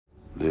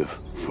Live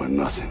for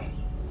nothing.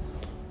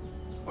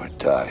 Or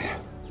die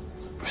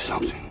for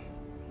something.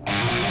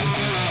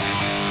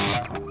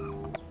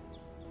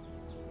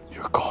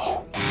 Your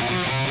call.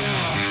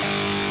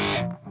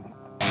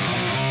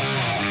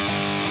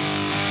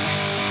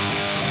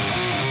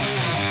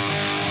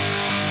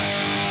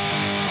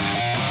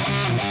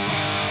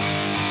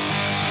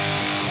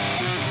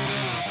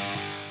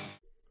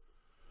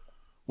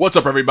 What's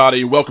up,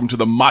 everybody? Welcome to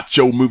the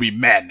Macho Movie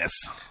Madness.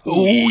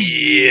 Oh,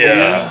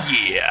 yeah. Oh,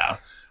 yeah.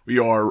 We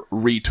are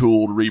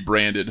retooled,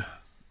 rebranded,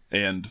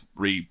 and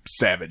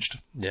re-savaged.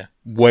 Yeah.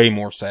 Way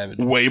more savage.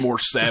 Way more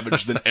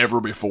savage than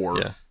ever before.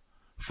 Yeah.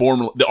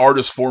 The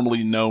artist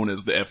formerly known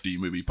as the FD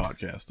Movie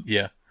Podcast.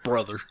 Yeah.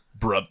 Brother.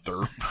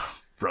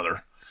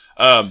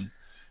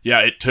 Yeah,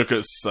 it took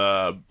us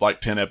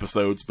like 10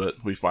 episodes, but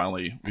we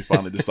finally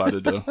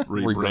decided to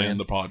rebrand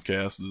the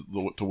podcast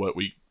to what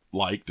we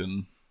liked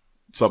and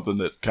something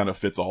that kind of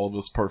fits all of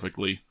us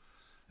perfectly,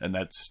 and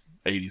that's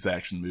 80s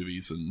action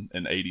movies and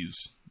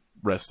 80s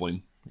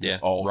wrestling. Yeah,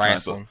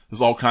 wrestling.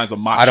 There's all kinds of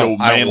macho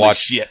manly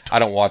shit. I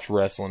don't watch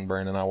wrestling,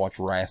 Brandon. I watch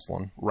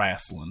wrestling.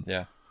 Wrestling.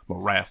 Yeah. I'm a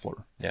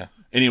wrestler. Yeah.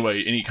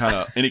 Anyway, any kind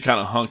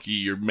of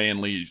hunky or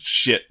manly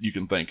shit you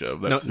can think of.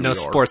 That's no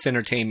sports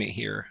entertainment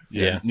here.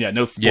 Yeah.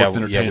 No sports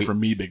entertainment from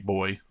me, big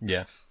boy.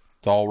 Yeah.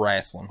 It's all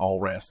wrestling. All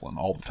wrestling,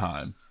 all the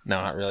time.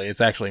 No, not really. It's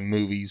actually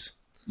movies.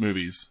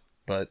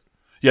 But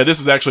yeah,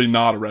 this is actually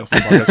not a wrestling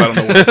podcast. I don't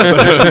know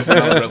what it's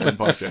not a wrestling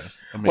podcast.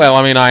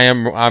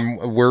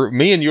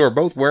 Me and you are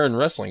both wearing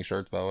wrestling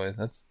shirts, by the way.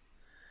 That's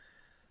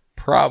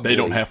probably... They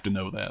don't have to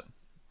know that.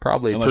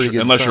 Probably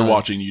unless you're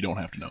watching, you don't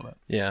have to know that.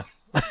 Yeah.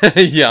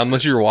 Yeah,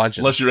 unless you're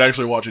watching. Unless you're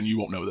actually watching, you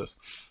won't know this.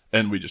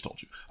 And we just told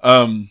you.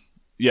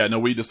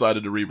 We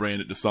decided to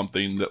rebrand it to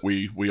something that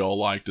we all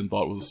liked and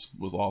thought was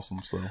awesome.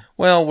 So,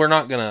 well, we're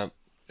not gonna...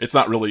 It's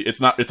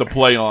a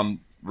play on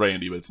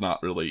Randy, but it's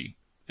not really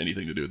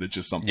anything to do with it. It's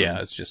just something. Yeah,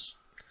 it's just...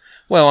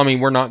 Well, I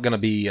mean, we're not gonna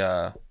be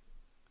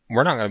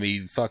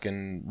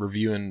fucking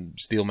reviewing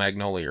Steel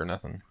Magnolia or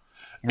nothing.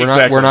 We're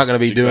not gonna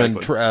be doing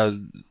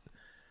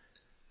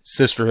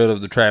Sisterhood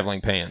of the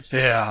Traveling Pants.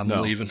 Yeah, I'm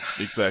leaving.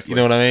 Exactly. You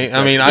know what I mean?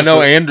 Exactly.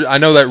 I mean, I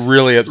know that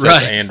really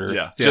upsets Andrew.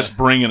 Yeah, just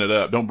bringing it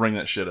up. Don't bring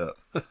that shit up.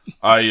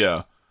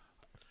 I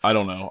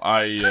don't know.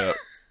 I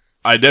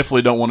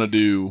definitely don't want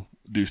to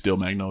do Steel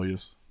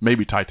Magnolias.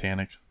 Maybe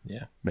Titanic.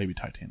 Yeah. Maybe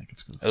Titanic.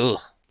 It's good.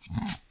 Ugh.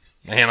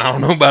 Man, I don't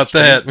know about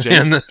that,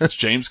 man. It's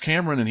James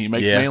Cameron, and he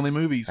makes manly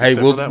movies. Hey,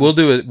 we'll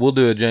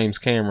do a James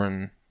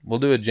Cameron. We'll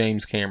do a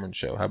James Cameron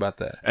show. How about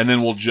that? And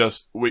then we'll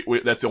just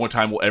that's the only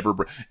time we'll ever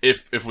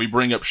if we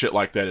bring up shit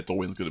like that, it's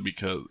always going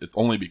to it's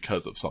only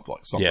because of something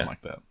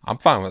like that. I'm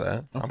fine with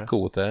that. Okay. I'm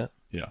cool with that.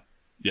 Yeah.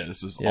 Yeah,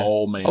 this is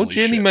all manly.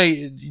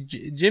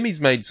 Jimmy's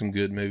made some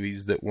good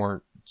movies that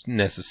weren't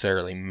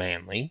necessarily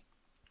manly.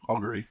 I'll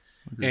agree.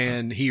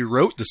 And he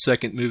wrote the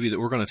second movie that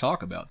we're going to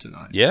talk about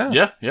tonight.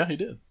 Yeah. Yeah, he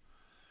did.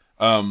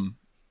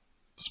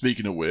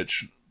 Speaking of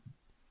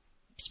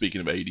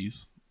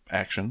 80s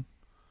action,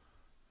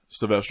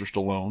 Sylvester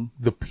Stallone,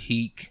 the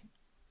peak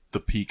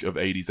of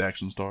 80s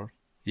action star.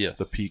 Yes.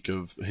 The peak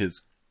of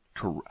his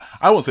career.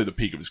 I won't say the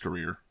peak of his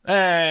career.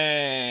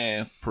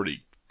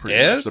 Pretty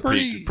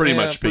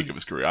much peak of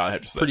his career, I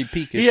have to say. Pretty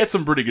peakish. He had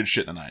some pretty good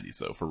shit in the 90s,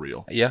 though, for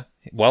real. Yeah.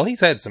 Well,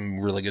 he's had some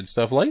really good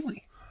stuff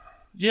lately.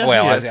 Yeah.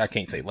 Well, I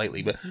can't say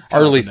lately, but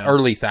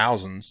early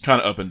thousands. Kind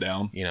of up and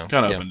down. Up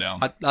and down.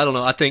 I don't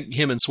know. I think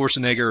him and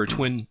Schwarzenegger are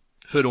twin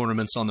hood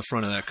ornaments on the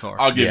front of that car.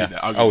 I'll give you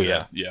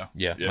that.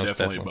 Yeah,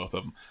 definitely both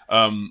of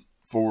them.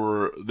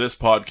 For this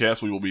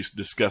podcast, we will be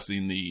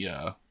discussing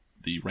the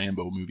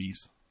Rambo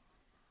movies.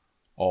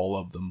 All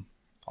of them.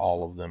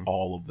 All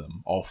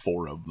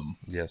 4 of them.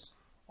 Yes.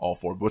 All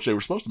 4, which they were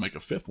supposed to make a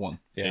 5th one.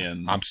 Yeah.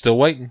 And I'm still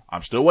waiting.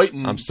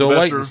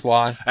 Sylvester.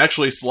 Sly.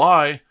 Actually,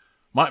 Sly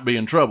might be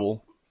in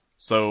trouble,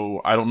 so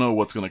I don't know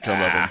what's going to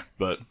come of him,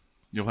 but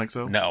you don't think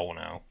so?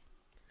 No.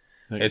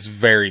 It's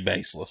very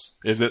baseless.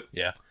 Is it?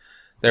 Yeah.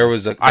 I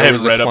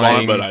haven't read up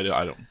on it, but I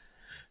don't.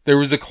 There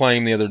was a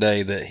claim the other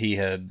day that he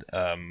had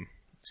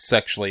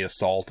sexually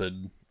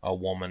assaulted a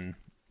woman,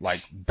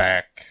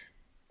 back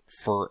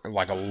for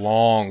a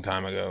long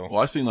time ago.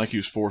 Well, I seen he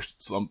was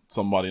forced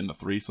somebody into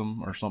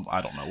threesome or something.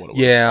 I don't know what it was.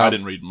 Yeah, I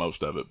didn't read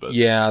most of it, but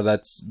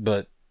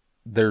but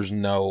there's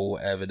no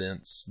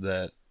evidence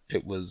that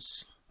it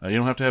was. You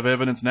don't have to have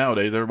evidence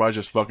nowadays. Everybody's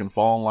just fucking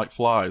falling like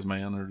flies,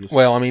 man. They're just.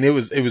 Well, I mean, it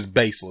was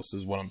baseless,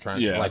 is what I'm trying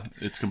to say. Yeah,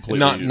 it's completely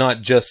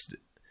not just.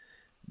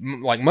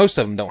 Most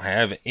of them don't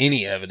have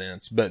any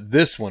evidence, but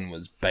this one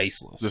was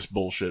baseless. This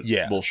bullshit.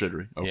 Yeah.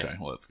 Bullshittery. Okay.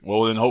 Yeah.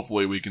 Well, then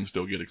hopefully we can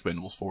still get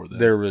Expendables 4 then.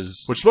 Which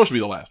is supposed to be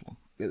the last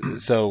one.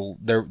 So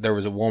there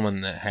was a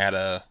woman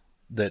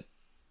that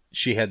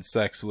she had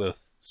sex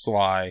with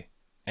Sly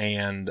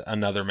and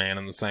another man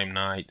in the same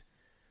night.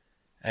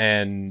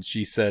 And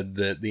she said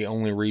that the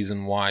only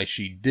reason why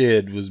she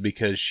did was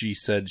because she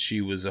said she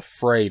was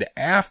afraid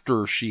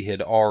after she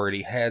had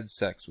already had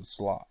sex with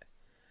Sly.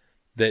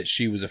 That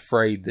she was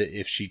afraid that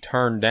if she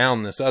turned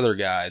down this other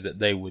guy, that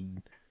they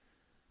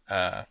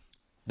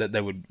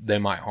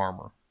might harm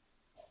her.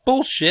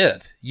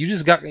 Bullshit. You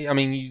just got,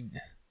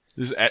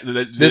 They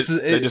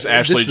just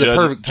Ashley this is a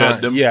perfect Judd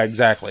time. them. Yeah,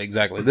 exactly.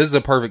 This is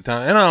a perfect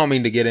time, and I don't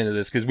mean to get into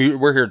this because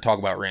we're here to talk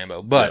about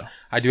Rambo, but Yeah.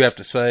 I do have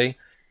to say,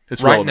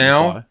 It's right relevant to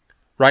now, Sly.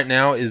 right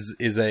now is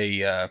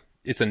a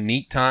it's a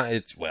neat time.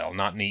 It's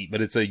not neat,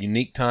 but it's a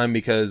unique time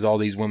because all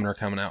these women are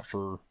coming out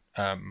for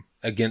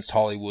against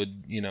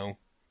Hollywood,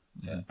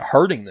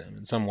 hurting them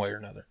in some way or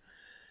another.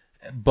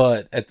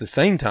 But at the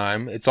same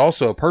time, it's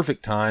also a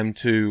perfect time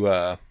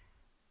to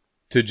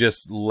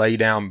just lay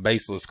down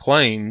baseless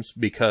claims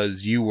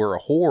because you were a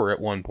whore at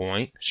one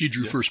point. She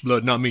drew first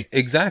blood, not me.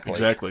 Exactly.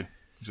 Exactly.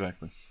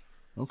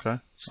 Okay.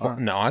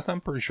 No,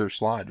 I'm pretty sure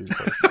Sly drew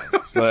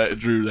first. Sly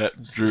drew.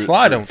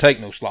 Sly don't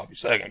take no sloppy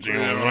seconds. You know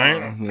what I'm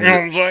saying? You know what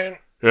I'm saying?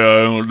 Yeah,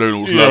 I don't do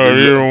no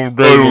sloppy. you don't I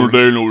do don't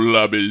do no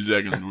sloppy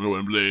seconds. You know what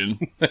I'm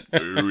saying?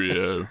 Oh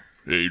yeah,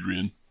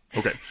 Adrian.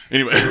 Okay.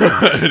 Anyway,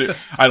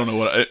 I don't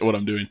know what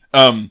I'm doing.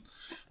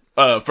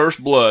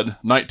 First Blood,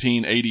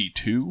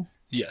 1982.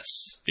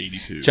 Yes.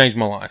 82. Changed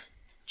my life.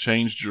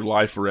 Changed your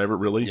life forever,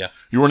 really? Yeah.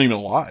 You weren't even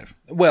alive.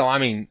 Well, I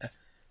mean,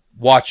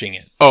 watching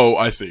it. Oh,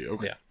 I see.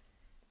 Okay. Yeah.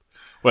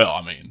 Well,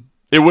 I mean,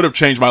 it would have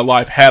changed my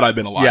life had I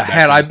been alive. Yeah,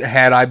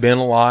 had I been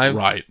alive,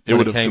 right, it when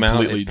would have came out,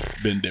 completely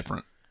been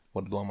different.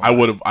 would blow my I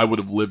mind. would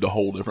have lived a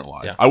whole different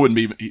life. Yeah. I wouldn't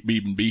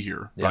even be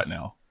here Yeah. right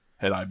now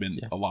had I been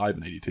alive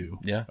in 82.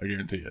 Yeah. I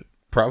guarantee it.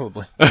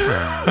 Probably.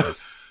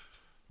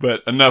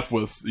 But enough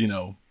with,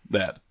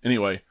 that.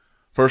 Anyway,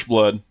 First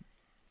Blood,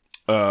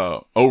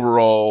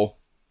 overall,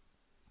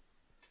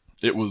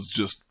 it was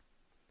just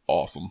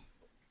awesome.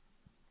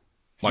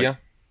 Yeah.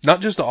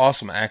 Not just an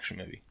awesome action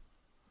movie.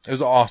 It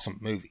was an awesome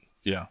movie.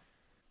 Yeah.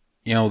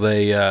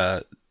 They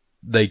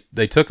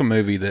took a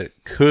movie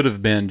that could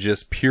have been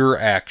just pure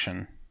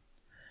action,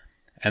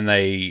 and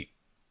they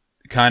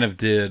kind of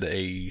did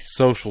a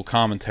social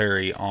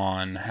commentary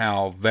on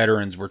how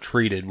veterans were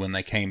treated when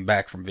they came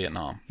back from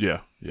Vietnam.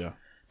 Yeah. Yeah.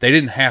 They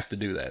didn't have to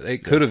do that. It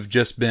could have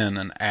just been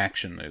an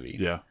action movie.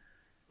 Yeah.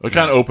 It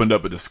kind of opened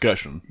up a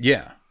discussion.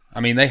 Yeah. I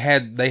mean, they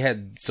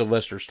had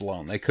Sylvester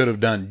Stallone. They could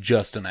have done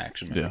just an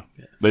action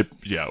movie.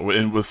 Yeah.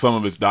 And with some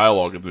of its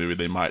dialogue in the movie,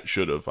 they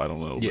should have. I don't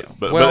know. Yeah.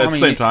 But Well, at I the mean,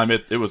 same time,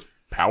 it was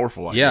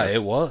powerful, I guess.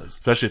 It was.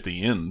 Especially at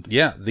the end.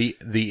 Yeah,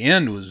 the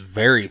end was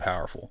very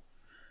powerful.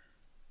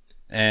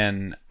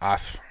 And I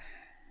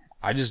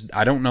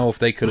don't know if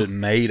they could have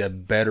made a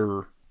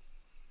better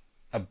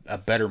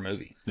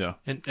movie. Yeah.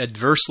 And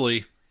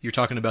adversely, you're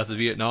talking about the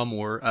Vietnam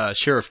War.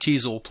 Sheriff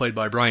Teasel, played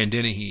by Brian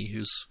Dennehy,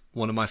 who's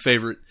one of my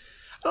favorite.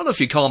 I don't know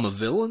if you call him a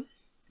villain,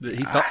 but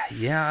he thought,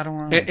 Yeah, I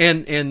don't know.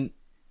 and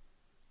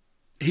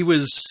he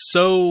was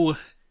so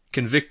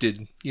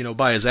convicted,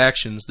 by his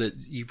actions that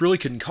you really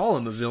couldn't call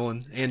him a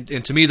villain. And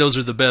to me, those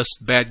are the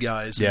best bad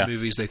guys in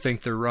movies. They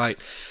think they're right.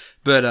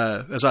 But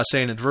as I was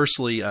saying,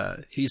 adversely,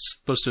 he's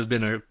supposed to have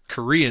been a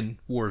Korean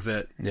war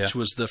vet, which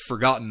was the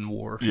Forgotten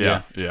War.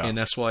 Yeah. Yeah. And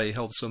that's why he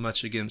held so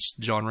much against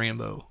John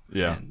Rambo.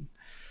 Yeah. And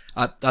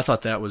I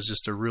thought that was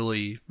just a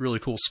really, really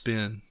cool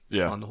spin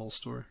on the whole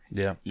story.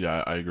 Yeah.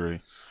 Yeah, I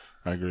agree.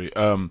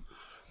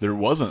 There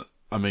wasn't,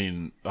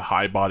 a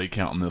high body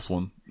count in this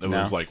one. It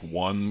was like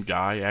one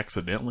guy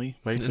accidentally,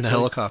 basically. In the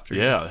helicopter.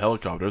 Yeah, the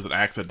helicopter. It was an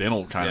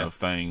accidental kind of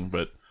thing,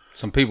 but...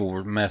 Some people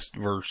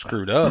were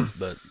screwed up,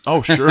 but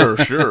Oh, sure.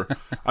 There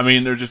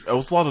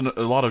was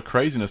a lot of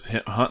craziness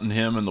hunting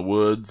him in the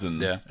woods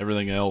and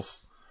everything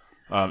else.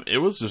 It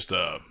was just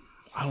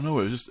I don't know.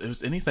 It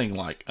was anything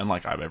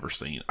unlike I've ever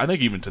seen. I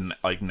think even to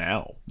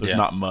now, there's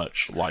not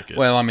much like it.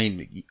 well,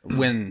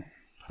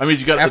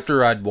 you got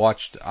after I'd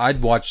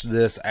watched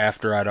this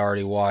after I'd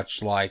already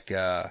watched like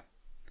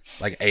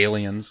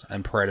Aliens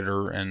and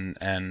Predator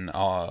and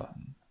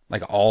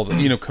like all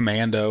the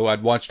Commando.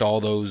 I'd watched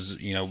all those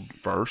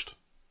first.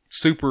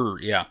 super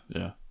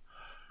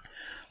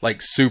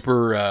like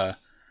super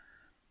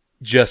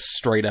just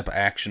straight up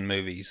action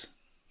movies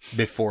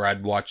before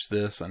I'd watched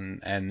this,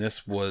 and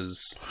this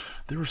was...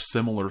 There were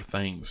similar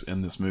things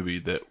in this movie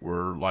that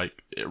were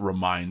like, it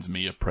reminds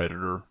me of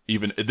Predator.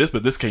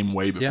 But this came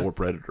way before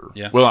Predator.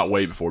 Yeah. Well, not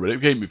way before, but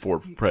it came before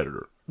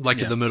Predator. Like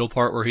in the middle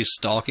part where he's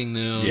stalking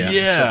them.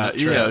 Yeah,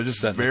 setting up traps. just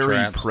setting very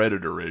traps.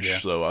 Predator-ish. Yeah.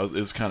 So it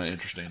was kind of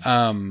interesting.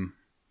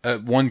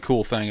 One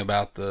cool thing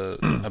about the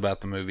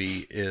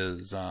movie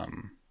is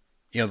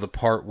the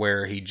part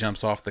where he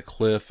jumps off the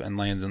cliff and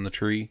lands in the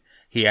tree.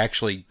 He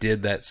actually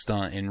did that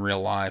stunt in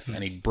real life,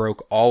 and he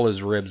broke all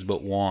his ribs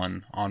but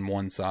one on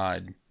one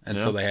side, and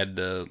so they had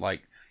to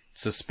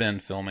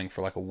suspend filming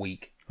for like a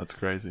week. That's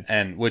crazy.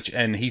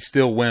 And he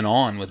still went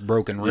on with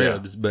broken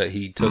ribs, but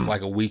he took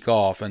like a week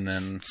off, and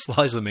then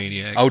Sly's a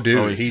maniac. oh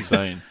dude, He's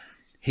insane.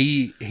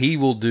 he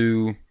will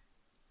do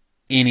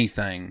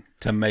anything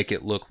to make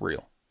it look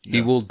real.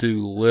 He will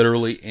do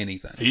literally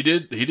anything. He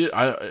did.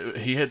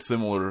 He had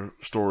similar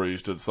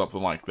stories to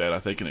something like that. I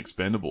think in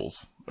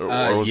Expendables, or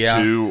was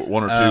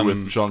one or two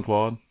with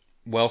Jean-Claude.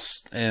 Well,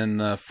 in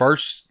the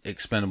first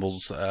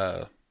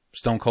Expendables,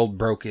 Stone Cold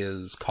broke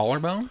his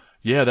collarbone.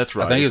 Yeah, that's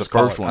right. I think it's it's the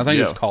first one. I think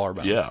it was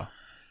collarbone. Yeah,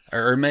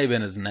 or it may have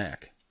been his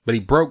neck. But he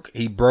broke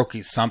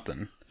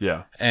something.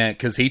 Yeah. And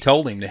because he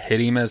told him to hit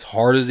him as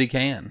hard as he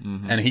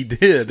can, and he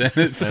did, and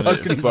it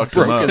fucking fucked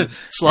him broke up. his.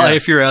 Sly,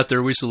 if you're out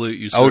there, we salute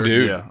you, sir. Oh,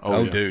 dude. Yeah.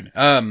 Oh, yeah. dude.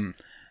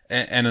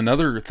 And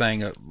another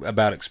thing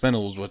about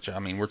Expendables, which, I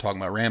mean, we're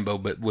talking about Rambo,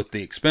 but with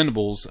the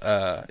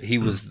Expendables, he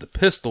was the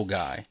pistol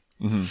guy.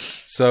 Mm-hmm.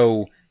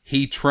 So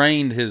he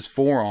trained his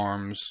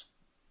forearms,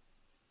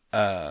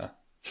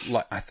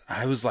 like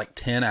I was like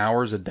 10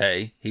 hours a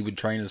day. He would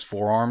train his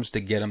forearms to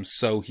get them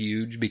so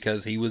huge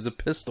because he was a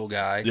pistol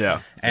guy.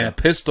 Yeah. And a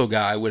pistol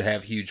guy would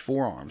have huge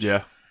forearms.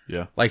 Yeah.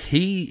 Yeah. Like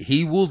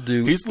he will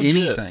do He's legit.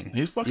 anything.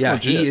 He's fucking yeah,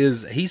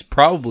 legit. he's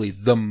probably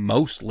the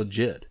most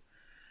legit.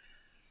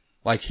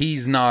 Like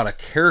he's not a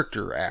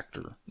character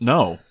actor,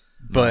 No.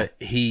 but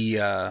he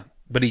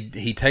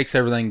takes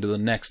everything to the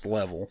next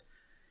level,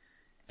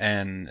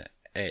 and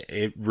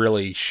it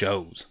really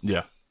shows.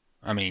 Yeah.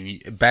 I mean,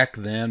 back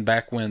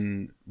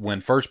when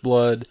First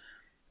Blood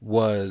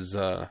was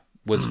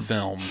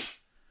filmed,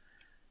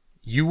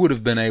 you would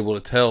have been able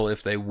to tell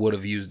if they would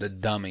have used a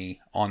dummy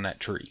on that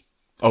tree.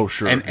 Oh,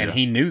 sure. And yeah.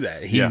 he knew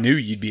that. He Yeah. knew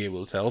you'd be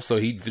able to tell, so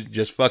he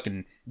just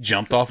fucking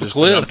jumped off the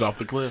cliff. Jumped off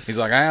the cliff. He's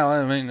like,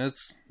 I mean,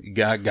 it's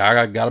got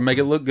to make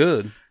it look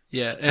good.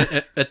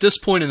 Yeah, at this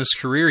point in his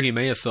career, he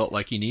may have felt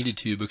like he needed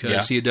to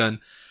because he had done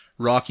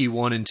Rocky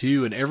 1 and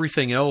 2, and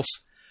everything else,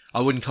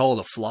 I wouldn't call it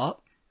a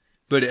flop,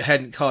 but it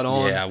hadn't caught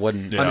on. Yeah, I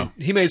wouldn't. I mean,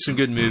 he made some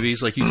good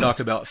movies, like you talk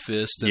about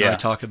Fist, and Yeah. I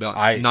talk about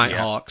Yeah.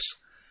 Nighthawks,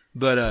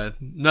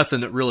 but nothing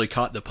that really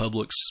caught the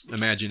public's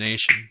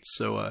imagination.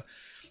 So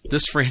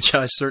this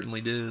franchise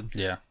certainly did.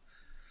 Yeah.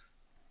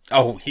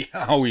 Oh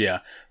yeah. Oh yeah.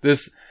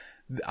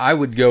 I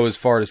would go as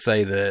far to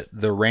say that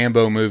the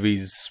Rambo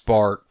movies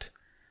sparked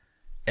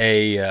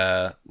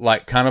a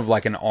like kind of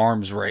like an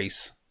arms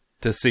race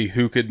to see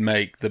who could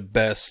make the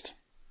best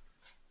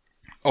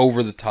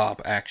over the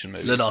top action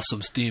movies. Let off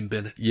some steam,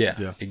 Bennett.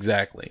 Yeah,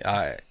 exactly.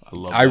 I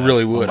love I that.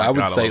 really would. Oh my I would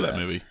God, say love that.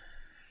 movie.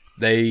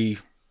 They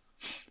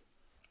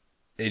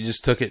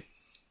just took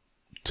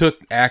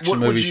action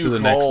movies to the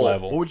next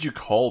level. What would you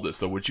call this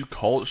though? Would you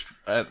call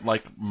it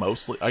like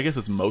mostly? I guess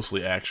it's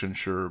mostly action,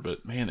 sure,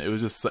 but man, it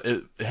was just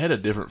it had a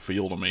different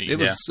feel to me. It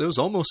was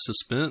almost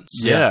suspense.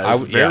 Yeah, it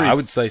was very I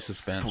would say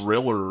suspense.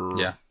 thriller.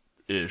 Yeah.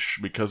 Ish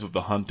because of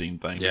the hunting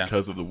thing, Yeah.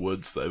 because of the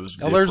woods. It was.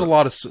 Oh, there's a different.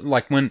 lot of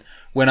like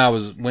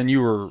when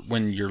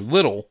you're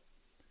little.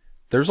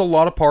 There's a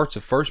lot of parts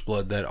of First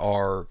Blood that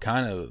are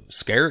kind of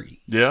scary.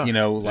 Yeah. You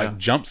know, like Yeah.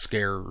 jump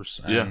scares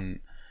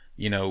and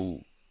you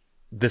know,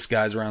 this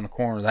guy's around the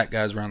corner, that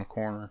guy's around the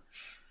corner.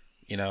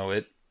 You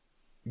know,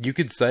 you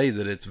could say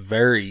that it's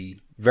very,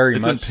 very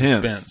It's much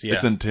intense. suspense. Yeah.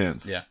 It's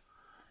intense. Yeah.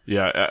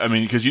 Yeah, I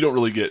mean, because you don't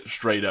really get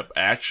straight up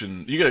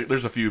action.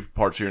 There's a few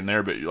parts here and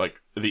there, but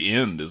like the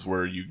end is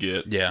where you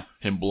get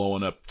him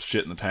blowing up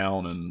shit in the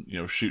town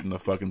and shooting the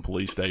fucking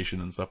police station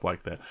and stuff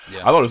like that. Yeah.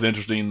 I thought it was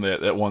interesting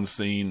that one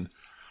scene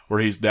where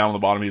he's down on the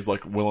bottom, he's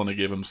like willing to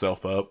give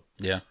himself up.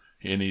 Yeah.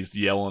 And he's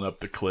yelling up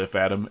the cliff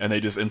at him, and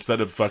they just,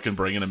 instead of fucking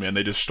bringing him in,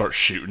 they just start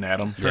shooting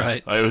at him.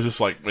 Right. It was just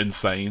like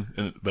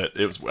insane, but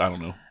it was, I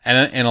don't know.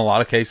 And in a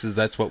lot of cases,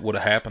 that's what would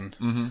have happened.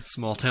 Mm-hmm.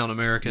 Small town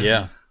America.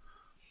 Yeah.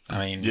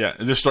 I mean, Yeah,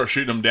 and just start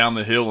shooting him down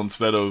the hill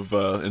instead of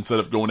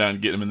going down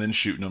and getting him and then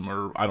shooting him,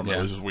 or I don't know. Yeah.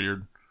 It was just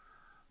weird,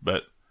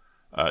 but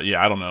I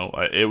don't know.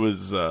 It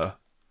was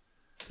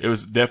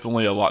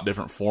definitely a lot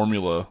different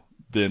formula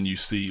than you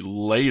see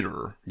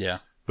later. Yeah.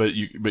 But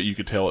you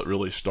could tell it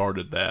really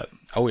started that.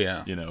 Oh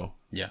yeah.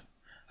 Yeah.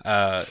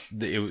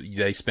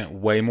 They spent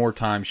way more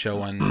time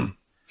showing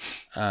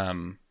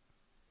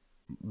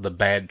the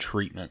bad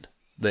treatment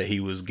that he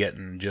was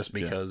getting just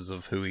because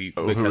of who he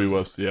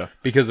was. Yeah.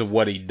 Because of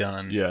what he'd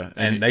done. Yeah.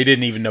 And they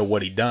didn't even know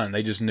what he'd done.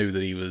 They just knew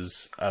that he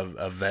was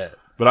a vet.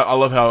 But I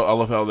love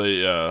how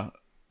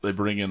they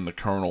bring in the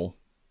colonel.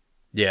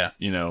 Yeah.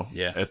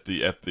 Yeah. At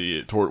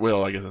the toward,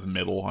 well, I guess it's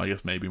middle. I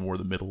guess maybe more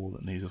the middle.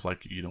 And he's just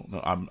like, you don't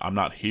know. I'm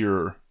not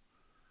here.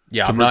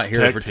 Yeah. I'm not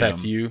here to protect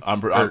him. you. I'm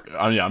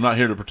not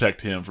here to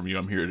protect him from you.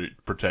 I'm here to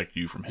protect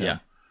you from him. Yeah.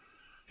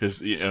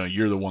 Because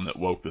you're the one that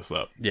woke this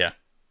up. Yeah.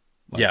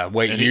 Yeah.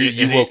 Wait, and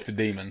you woke the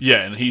demon.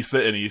 Yeah, and he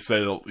said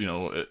on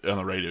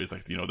the radio, he's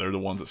like, they're the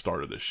ones that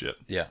started this shit.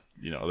 Yeah.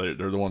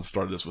 They're the ones that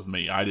started this with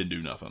me. I didn't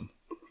do nothing.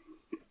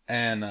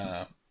 And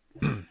I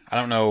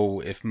don't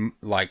know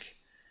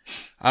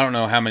I don't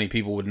know how many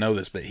people would know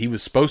this, but he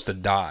was supposed to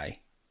die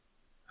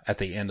at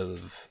the end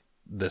of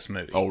this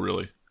movie. Oh,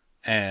 really?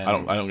 And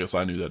I don't guess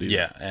I knew that either.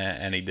 Yeah,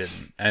 and he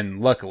didn't. And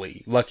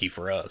lucky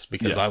for us,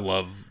 because I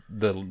love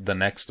the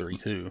next three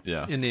too.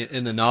 Yeah.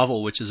 In the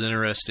novel, which is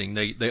interesting,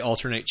 they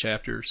alternate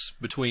chapters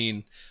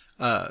between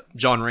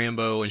John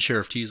Rambo and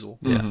Sheriff Teasel,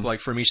 like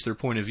from each their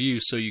point of view.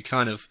 So you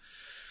kind of,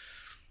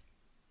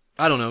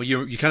 I don't know,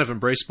 you kind of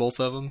embrace both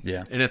of them.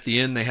 Yeah. And at the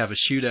end, they have a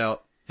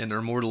shootout, and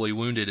they're mortally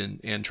wounded,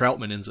 and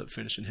Troutman ends up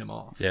finishing him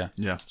off. Yeah.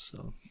 Yeah.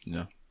 So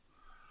Yeah.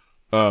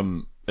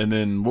 And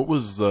then what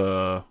was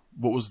the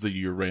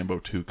year Rambo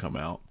 2 come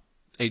out?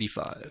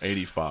 85.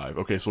 85.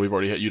 Okay, so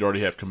you'd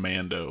already have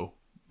Commando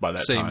by that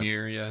time. Same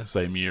year, yeah.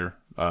 Same year.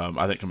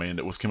 I think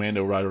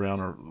Commando right around,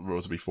 or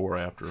was it before or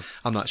after?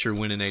 I'm not sure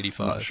when in I'm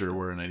 '85. not sure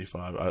where in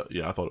 85.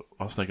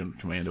 I was thinking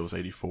Commando was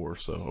 84.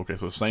 So, okay,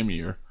 so same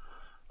year.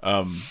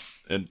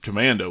 And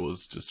Commando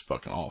was just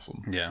fucking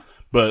awesome. Yeah.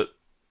 But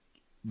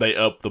they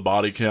upped the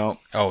body count.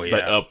 Oh, yeah.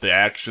 They upped the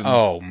action.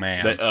 Oh,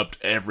 man. They upped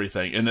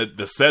everything. And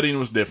the setting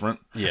was different.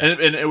 Yeah.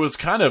 And it was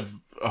kind of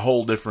a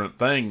whole different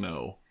thing,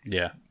 though.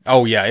 Yeah.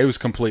 Oh, yeah. It was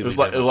completely It was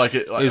different.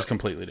 it was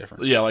completely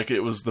different. Yeah, like it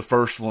was, the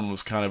first one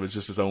was kind of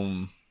just his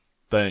own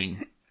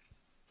thing.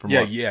 From Yeah,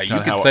 what- yeah. kinda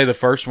You could how say the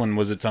first one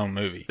was its own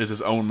movie. it's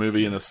his own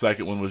movie, and the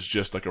second one was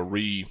just like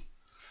it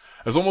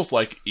was almost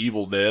like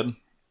Evil Dead.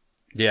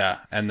 Yeah.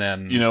 And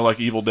then... You know, like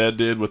Evil Dead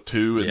did with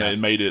 2, and Yeah. they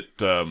made it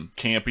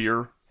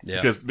campier. Yeah.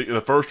 Because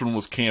the first one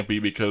was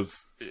campy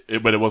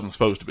but it wasn't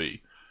supposed to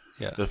be.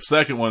 Yeah. The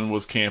second one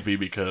was campy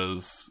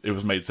because it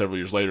was made several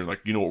years later. Like,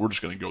 you know what, we're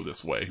just going to go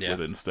this way Yeah.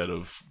 with it instead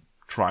of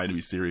trying to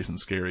be serious and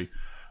scary.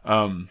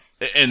 And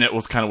that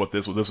was kind of what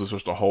this was. This was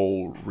just a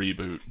whole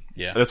reboot.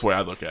 Yeah. That's the way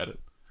I look at it.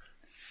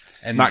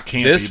 And Not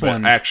campy, this but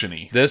one,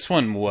 action-y. This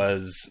one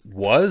was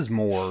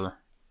more,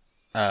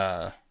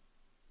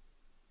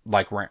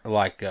 like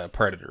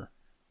Predator.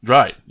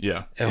 Right,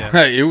 yeah.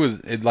 It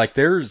was like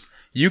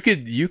you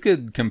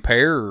could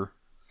compare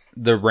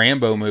the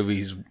Rambo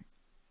movies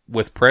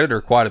with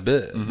Predator quite a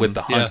bit with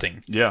the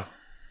hunting. Yeah,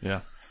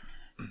 yeah.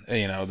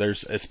 You know,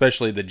 there's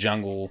especially the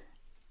jungle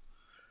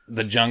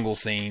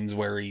scenes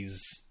where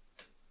he's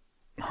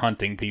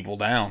hunting people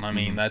down. I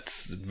mean,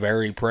 that's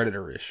very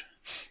Predator-ish.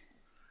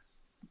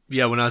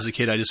 Yeah, when I was a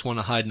kid, I just want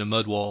to hide in a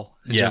mud wall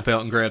and Yeah. jump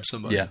out and grab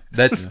somebody. Yeah,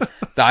 that's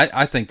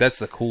I think that's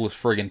the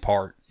coolest friggin'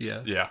 part.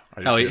 Yeah. Yeah.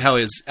 How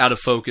he's out of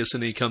focus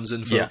and he comes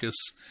in Yeah. focus.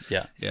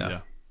 Yeah, Yeah. Yeah.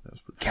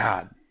 That's pretty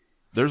God,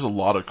 There's a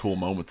lot of cool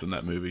moments in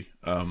that movie.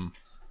 I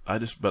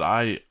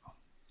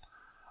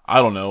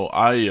don't know.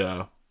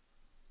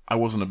 I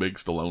wasn't a big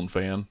Stallone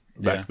fan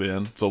back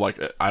then. So like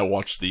I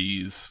watched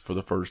these for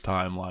the first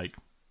time like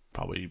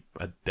probably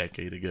a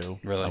decade ago.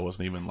 Really? I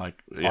wasn't even like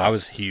I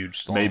was a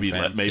huge Stallone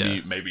fan.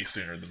 maybe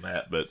sooner than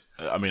that, but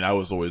I mean I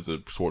was always a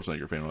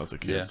Schwarzenegger fan when I was a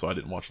kid, Yeah. so I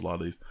didn't watch a lot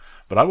of these.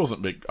 But I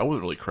wasn't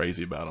really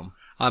crazy about them.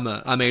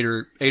 I'm 8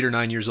 or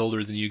 9 years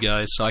older than you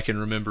guys, so I can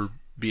remember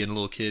being a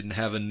little kid and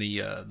having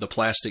the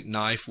plastic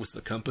knife with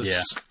the compass.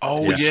 Yeah.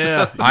 Oh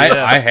Yeah.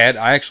 yeah.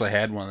 I actually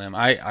had one of them.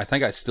 I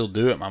think I still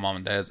do at my mom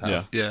and dad's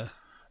house. Yeah. Yeah.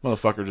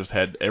 Motherfucker just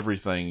had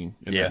everything.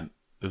 Yeah.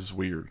 This is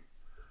weird.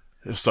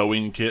 His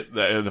sewing kit.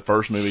 In the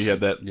first movie, he had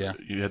that. Yeah.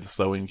 You had the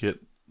sewing kit,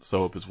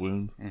 sew up his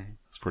wounds. Mm-hmm.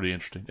 It's pretty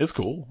interesting. It's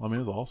cool. I mean,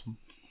 it was awesome.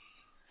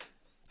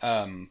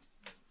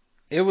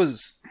 It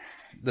was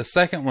the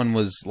second one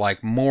was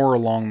like more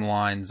along the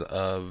lines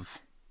of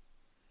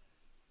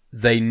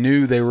they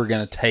knew they were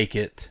going to take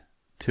it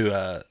to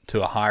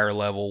a higher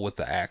level with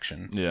the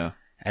action, Yeah.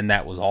 and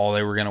that was all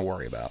they were going to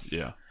worry about.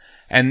 Yeah.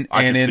 And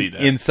I can in see that.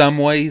 in some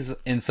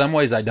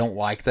ways I don't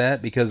like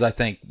that because I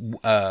think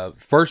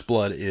First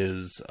Blood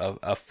is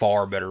a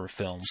far better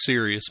film.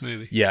 Serious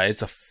movie. Yeah,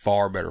 it's a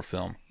far better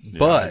film. Yeah, I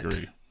But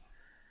agree.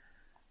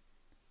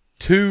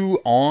 2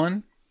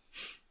 on,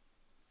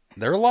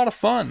 they're a lot of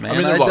fun, man. I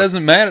mean, it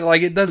doesn't matter.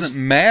 Like it doesn't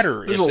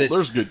matter if it's,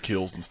 There's good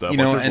kills and stuff. you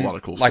know, there's and a lot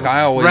of cool like stuff.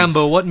 I always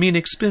Rambo, what mean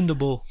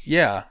expendable?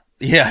 Yeah,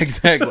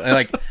 exactly.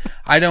 Like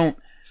I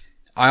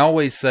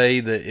always say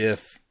that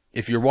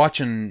if you're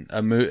watching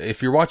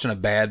if you're watching a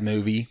bad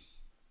movie,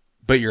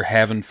 but you're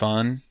having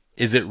fun,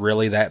 is it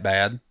really that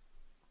bad?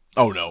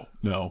 Oh no.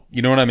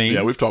 You know what I mean?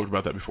 Yeah, we've talked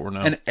about that before.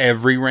 Now. And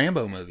every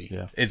Rambo movie,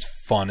 Yeah. it's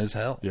fun as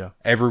hell. Yeah.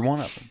 Every one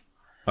of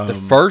them. The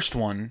first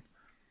one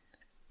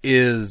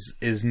is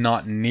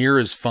not near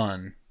as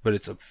fun, but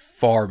it's a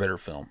far better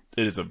film.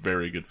 It is a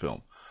very good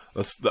film.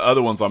 The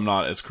other ones I'm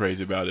not as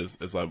crazy about as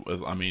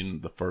I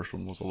mean, the first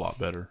one was a lot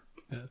better.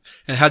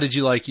 And how did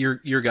you like your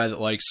guy that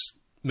likes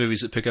movies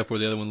that pick up where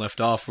the other one left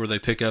off, where they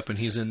pick up and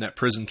he's in that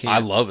prison camp? I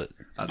love it.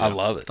 I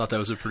love it. Thought that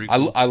was a pretty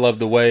cool. I love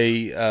the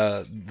way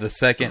the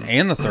second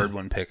and the third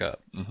one pick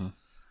up.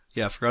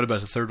 Yeah, I forgot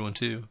about the third one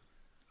too.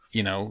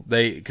 You know,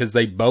 because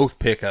they both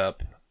pick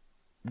up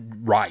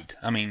right.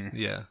 I mean,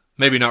 Yeah.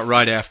 Maybe not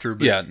right after,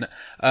 but yeah.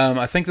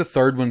 I think the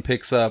third one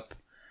picks up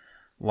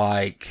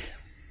like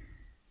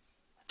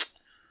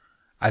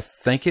I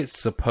think it's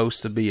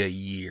supposed to be a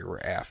year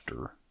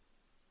after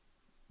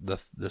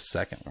the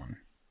second one.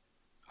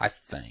 I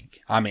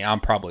think. I mean, I'm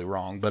probably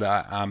wrong, but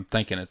I'm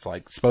thinking it's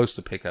like supposed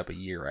to pick up a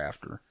year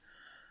after.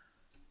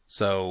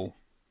 So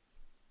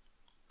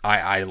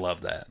I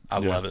love that. I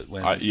love it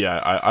when I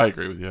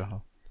agree with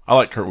you. I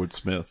like Kurtwood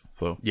Smith,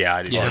 so yeah,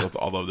 I do. Yeah. too.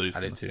 although that I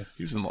did too.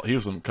 He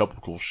was in a couple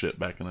of cool shit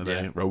back in the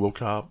day. Yeah.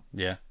 RoboCop,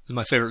 Yeah. he's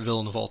my favorite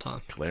villain of all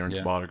time. Clarence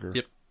Yeah.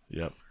 Boddicker.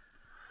 Yep.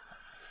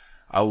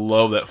 I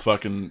love that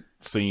fucking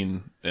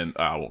scene, and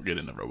I won't get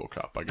into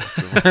RoboCop. I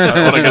guess I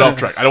don't want to get off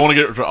track. I don't want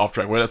to get off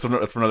track. Well, that's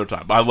for another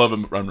time. But I love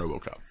him run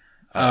RoboCop.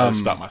 I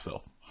stop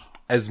myself.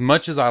 As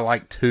much as I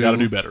like to, Got to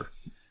do better.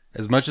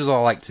 as much as I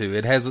like to,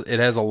 it has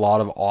a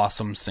lot of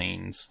awesome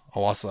scenes, a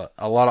lot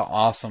of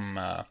awesome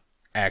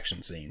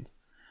action scenes.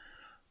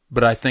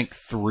 But I think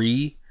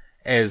 3,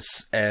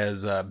 as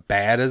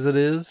bad as it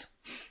is,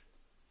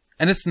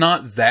 And it's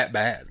not that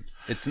bad.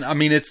 It's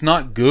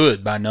not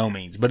good by no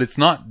means, but it's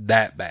not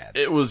that bad.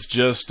 It was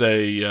just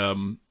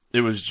a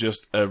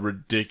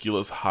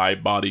ridiculous high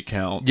body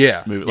count.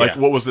 Yeah, movie. Like,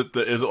 yeah. what was it?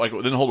 Is it like it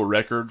didn't hold a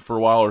record for a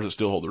while, or does it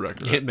still hold the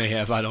record? It may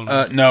have. I don't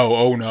know. No.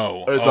 Oh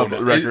no. It's Oh, not the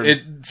no. record.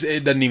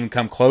 It doesn't even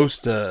come close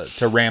to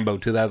Rambo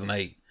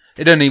 2008.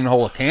 It doesn't even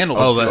hold a candle.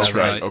 Oh, to that's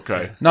 2008. right.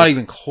 Okay. Not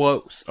even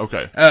close.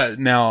 Okay.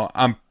 Now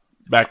I'm.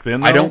 Back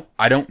then, though?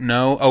 I don't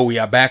know. Oh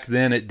yeah, back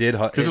then it did.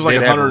 Because it was like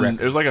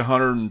 100. It was like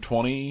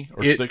 120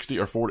 or 60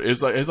 or 40. It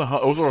was like it was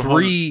over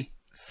 100.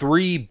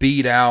 Three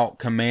beat out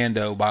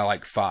Commando by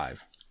like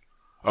 5.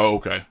 Oh,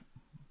 okay.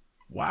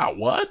 Wow.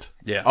 What?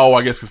 Yeah. Oh,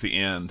 I guess because the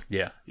end.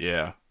 Yeah.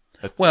 Yeah.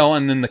 That's, Well,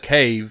 and then the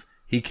cave,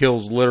 he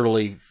kills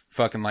literally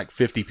fucking like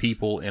 50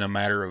 people in a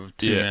matter of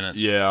 2 minutes.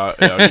 Yeah,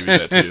 I'll give you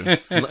that too.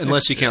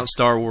 Unless you count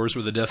Star Wars,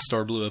 where the Death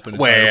Star blew up in a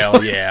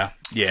Well, yeah.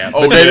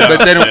 Oh,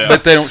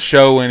 But they don't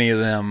show any of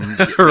them.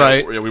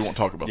 right. Yeah, we won't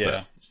talk about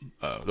Yeah.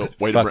 that.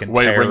 Way Fucking to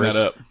bring that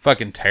up.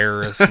 Fucking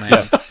terrorists,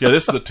 man. Yeah,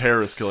 this is a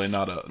terrorist killing,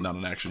 not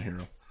an action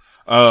hero.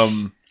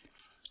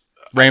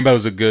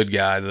 Rambo's a good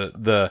guy.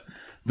 The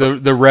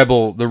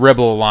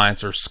rebel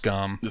alliance are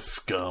scum. The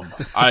scum.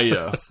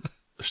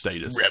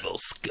 Status. Rebel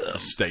scum.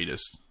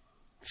 Status.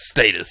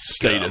 Status.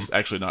 Status.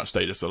 Actually, not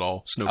status at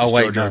all. Snoke Oh is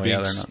wait, Jar Jar no, yeah,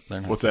 Binks.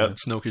 they're not. What's that?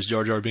 Snoke is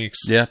Jar Jar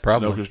Binks. Yeah,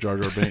 probably. Snoke is Jar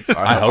Jar Binks.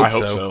 I hope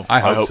so. I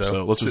hope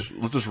so. Let's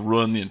just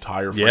ruin the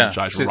entire Yeah.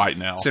 franchise right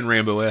now. Send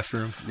Rambo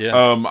after him.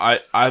 Yeah.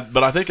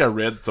 But I think I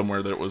read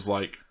somewhere that it was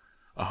like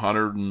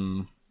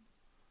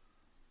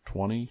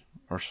 120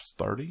 or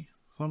 30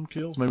 some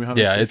kills, maybe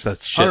 160. Yeah, it's a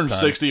shit ton.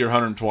 160 or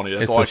 120.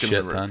 That's It's all a I can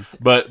shit remember.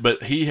 ton.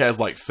 But he has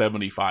like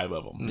 75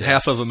 of them.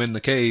 Half of them in the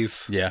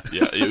cave. Yeah.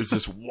 Yeah, it was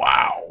just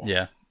wow.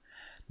 Yeah.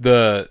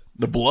 The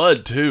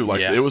blood too,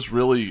 like Yeah. it was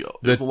really a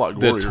lot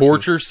the gorier.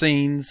 torture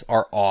scenes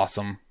are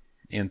awesome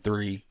in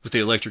 3. With the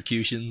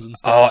electrocutions and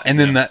Oh, stuff. and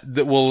then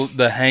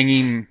the hang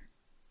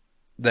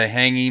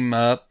him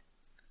up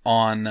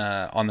on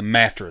the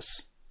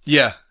mattress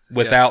Yeah.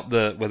 without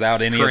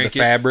any of Crank the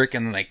it. fabric,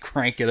 and then they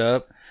crank it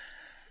up.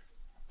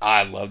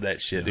 I love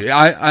that shit, dude.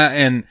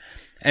 And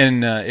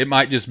it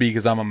might just be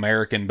because I'm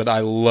American, but I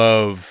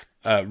love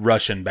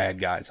Russian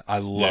bad guys. I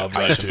love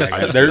Russian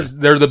bad guys.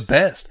 They're the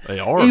best. They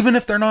are. Even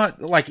if they're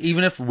not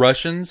even if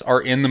Russians are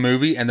in the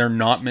movie and they're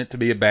not meant to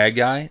be a bad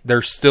guy,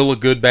 they're still a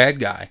good bad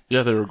guy.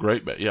 Yeah, they were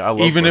great. But yeah, I love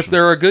Even if Russian.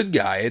 they're a good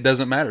guy, it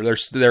doesn't matter.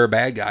 They're a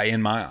bad guy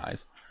in my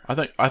eyes.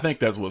 I think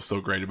that's what's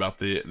so great about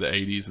the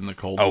 80s and the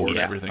Cold Oh, War and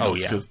yeah. everything Oh,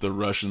 else, yeah. because the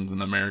Russians and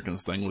the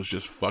Americans thing was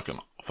just fucking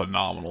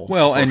phenomenal.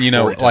 Well, for and like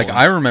storytelling.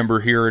 I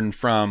remember hearing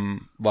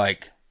from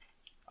like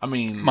I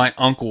mean, my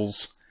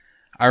uncles.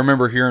 I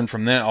remember hearing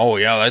from them. Oh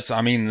yeah,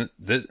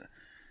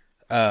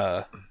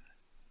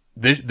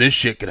 this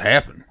shit could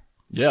happen.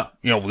 yeah,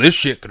 This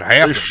shit could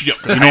happen. This shit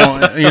could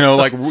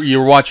Like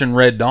you're watching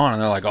Red Dawn,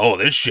 and they're like, "Oh,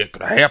 this shit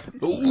could happen."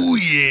 oh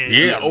yeah,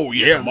 Yeah, oh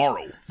yeah,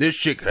 tomorrow This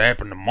shit could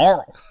happen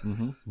tomorrow,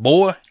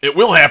 boy. it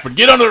will happen.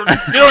 Get under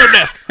the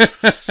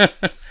desk.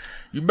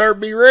 You better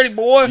be ready,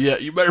 boy. Yeah,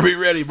 you better be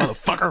ready,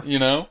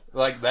 motherfucker.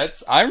 Like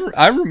that's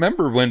I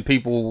remember when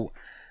people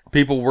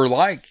were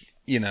like,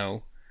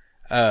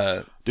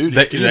 Dude,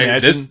 they- can you they-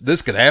 imagine?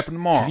 this could happen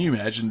tomorrow. Can you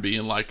imagine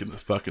being like in the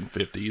fucking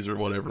 50s or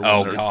whatever? when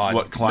Oh, they're,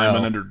 God,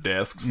 climbing no. under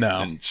desks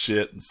No. and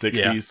shit and 60s.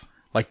 Yeah.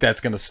 Like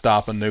that's gonna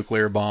stop a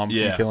nuclear bomb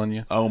from killing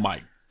you. Oh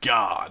my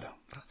god,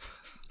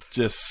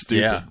 just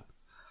stupid.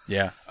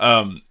 Yeah.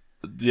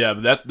 Yeah,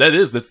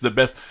 that's the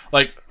best.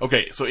 Like,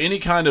 okay, so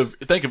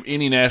think of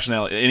any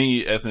nationality,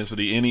 any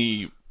ethnicity,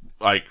 any,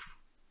 like,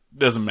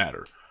 doesn't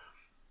matter.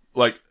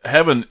 Like,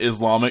 having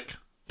Islamic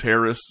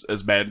terrorists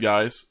as bad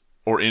guys,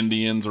 or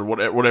Indians, or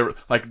whatever,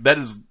 like, that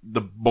is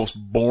the most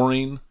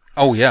boring.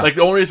 Oh yeah. Like,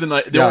 the only reason I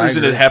it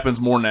agree. happens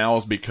more now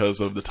is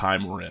because of the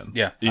time we're in.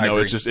 Yeah, You I know,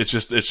 agree. it's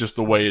just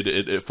the way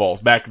it falls.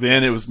 Back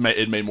then,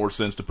 it made more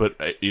sense to put,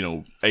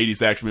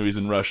 80s action movies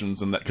in Russians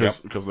and that,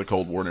 because of the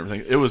Cold War and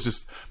everything. It was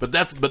just, but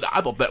I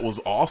thought that was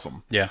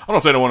awesome. Yeah. I'm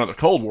not saying I want another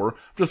Cold War. I'm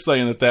just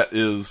saying that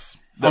is.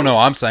 Oh no,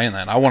 I'm saying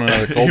that. I want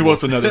another Cold He War.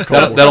 wants another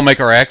Cold War. That'll make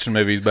our action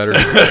movies better.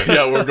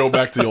 Yeah, we'll go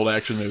back to the old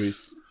action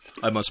movies.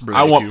 I must break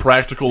I want you.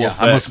 practical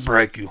effects. I must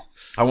break you.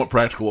 I want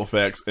practical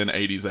effects in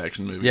 80s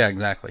action movies. Yeah,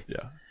 exactly.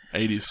 Yeah.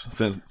 80s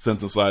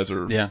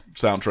synthesizer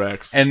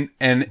soundtracks. And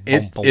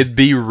Boom. it'd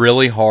be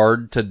really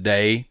hard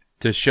today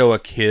to show a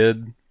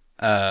kid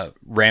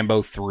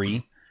Rambo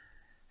 3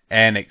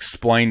 and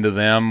explain to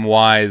them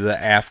why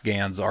the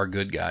Afghans are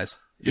good guys.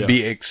 It'd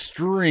be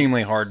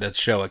extremely hard to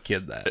show a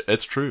kid that.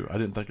 It's true. I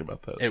didn't think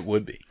about that. It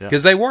would be Yeah.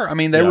 because they were. I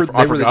mean, they Yeah, were.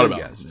 I They were the forgot good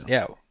about guys. them,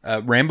 Yeah.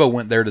 Rambo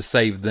went there to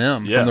save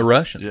them from the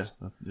Russians.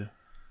 Yeah.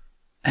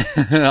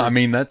 I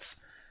mean, that's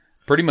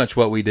pretty much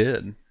what we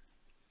did.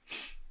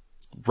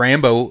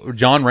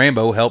 John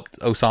Rambo helped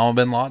Osama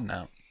bin Laden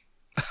out.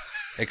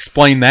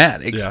 Explain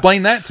that.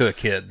 Explain that to a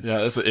kid. Yeah,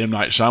 that's an M.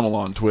 Night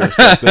Shyamalan twist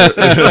right there.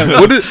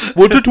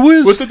 What's a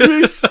twist? What's the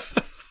twist?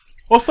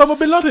 Osama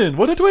bin Laden,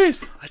 what a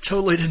twist! I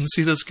totally didn't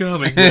see this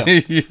coming.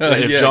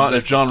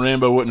 If John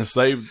Rambo wouldn't have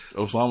saved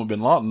Osama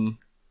bin Laden,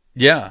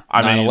 yeah,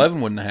 I mean,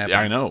 9/11 wouldn't have happened. yeah,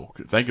 I know.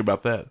 Think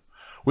about that.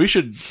 We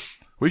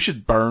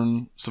should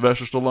burn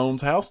Sylvester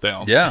Stallone's house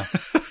down. Yeah,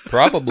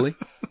 probably.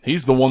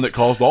 He's the one that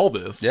caused all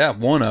this. Yeah,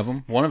 one of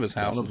them. One of his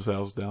houses. One of his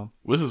houses down.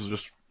 This is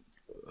just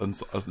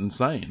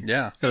insane.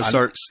 Yeah. Gotta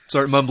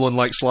start mumbling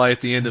like Sly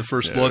at the end of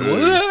First Blood.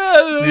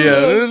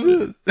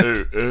 Yeah.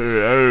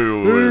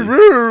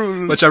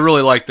 Which I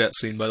really liked that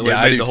scene, by the way. Yeah, It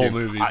I made do the whole too.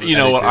 movie. You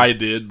know what? I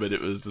did, but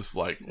it was just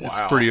like, wow.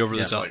 It's pretty over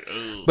the top. Like,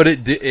 ugh. But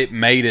it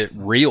made it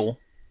real.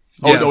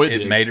 Oh, Yeah. no,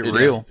 It made it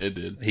real. It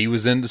did. He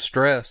was in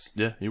distress.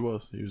 Yeah, he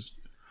was.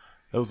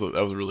 That was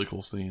a really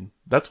cool scene.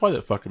 That's why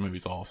that fucking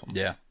movie's awesome.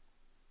 Yeah.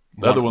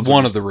 The other ones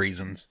one are of the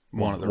reasons.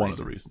 One of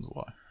the reasons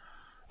why.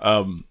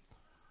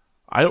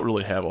 I don't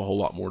really have a whole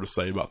lot more to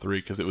say about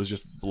 3 because it was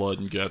just blood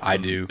and guts. I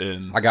do.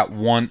 And I got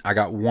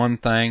one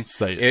thing.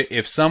 Say it.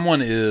 If someone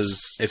Say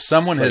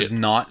has it.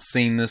 not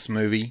seen this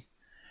movie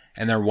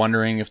and they're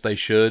wondering if they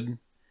should,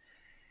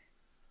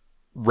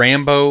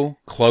 Rambo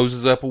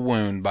closes up a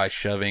wound by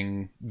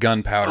shoving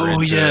gunpowder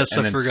into yes, it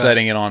and I then forgot.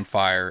 setting it on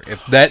fire.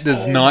 If that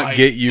does not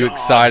get you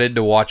excited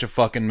to watch a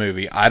fucking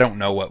movie, I don't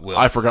know what will.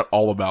 I forgot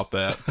all about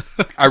that.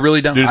 I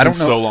really don't. Dude, it's I don't been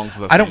know. so long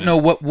since I've I don't seen know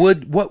what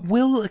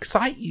will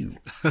excite you.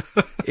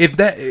 If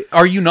that,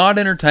 are you not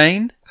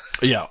entertained?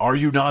 Yeah, are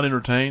you not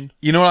entertained?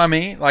 You know what I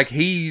mean? Like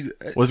he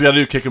What's he got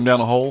to do? Kick him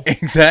down a hole?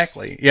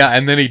 exactly. Yeah,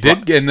 and then he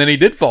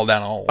did fall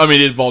down a hole. I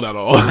mean, he didn't fall down a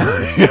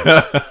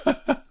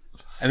hole.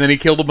 And then he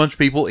killed a bunch of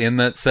people in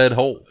that said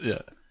hole. Yeah,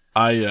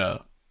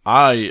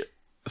 I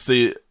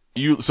see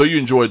you. So you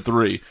enjoyed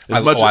 3 I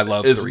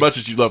love as 3. much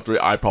as you love 3.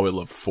 I probably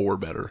love 4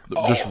 better.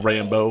 Just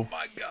Rambo.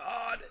 My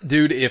God,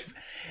 dude!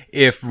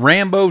 If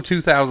Rambo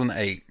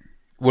 2008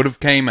 would have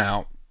came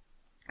out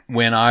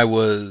when I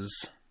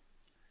was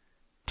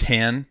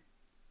 10,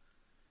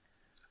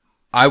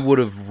 I would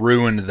have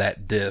ruined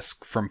that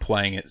disc from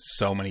playing it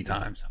so many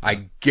times.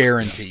 I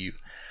guarantee you.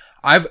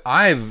 I've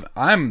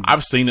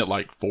seen it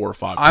like 4 or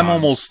 5 times. I'm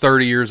almost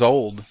 30 years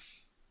old,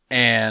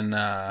 and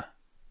I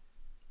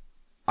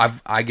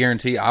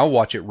guarantee I'll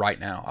watch it right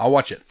now. I'll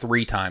watch it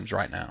 3 times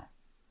right now.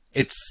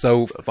 It's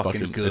so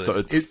fucking good.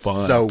 It's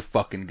fun. So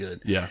fucking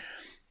good. Yeah.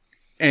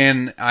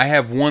 And I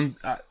have one.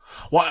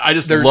 Well, I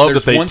just There- love that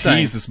there's they one thing-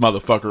 tease this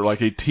motherfucker. Like,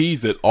 he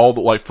teased it all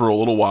like for a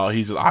little while.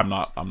 He's just, I'm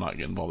not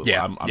getting involved.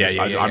 Yeah.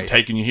 I'm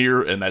taking you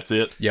here, and that's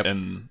it. Yep.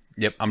 And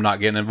Yep, I'm not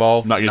getting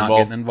involved. not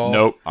getting involved.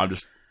 Nope.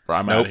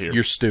 I'm out Nope, of here.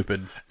 you're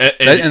stupid.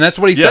 And That's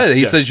what he yeah, said.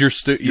 He yeah. says you're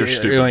stupid. You're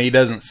stupid. He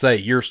doesn't say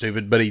you're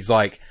stupid, but he's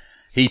like,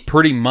 he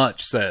pretty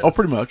much says, Oh,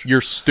 pretty much. you're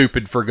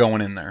stupid for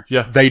going in there.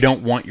 Yeah. They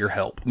don't want your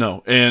help.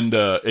 No, and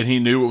he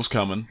knew it was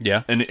coming.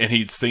 Yeah. and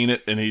he'd seen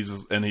it, and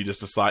he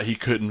just decided he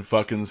couldn't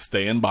fucking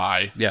stand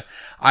by. Yeah.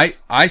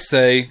 I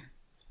say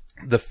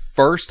the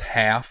first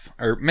half,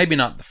 or maybe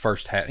not the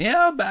first half.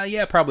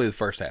 Yeah, probably the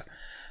first half.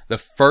 The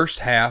first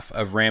half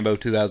of Rambo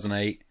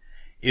 2008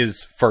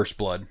 is First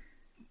Blood.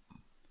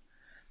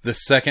 The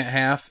second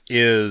half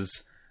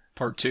is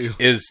Part 2.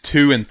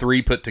 2 and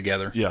 3 put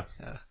together. Yeah,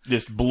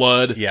 just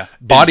blood. Yeah.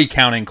 Body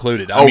count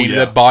included. I mean,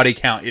 yeah. the body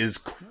count is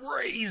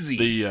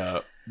crazy.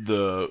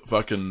 The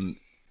fucking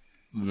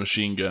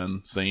machine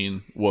gun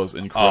scene was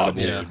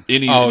incredible.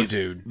 Oh, dude.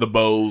 Dude. The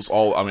bows,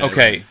 all. I mean,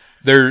 Okay,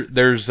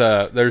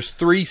 there's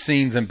 3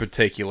 scenes in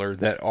particular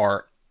that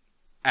are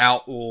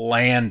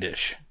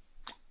outlandish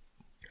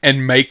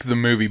and make the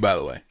movie. By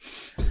the way,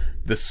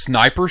 the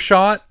sniper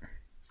shot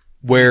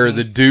where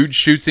the dude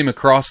shoots him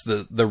across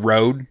the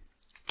road,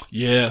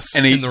 yes,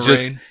 and he In the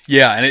just rain.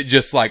 and it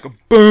just like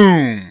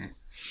boom.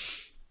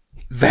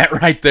 That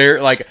right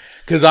there, like,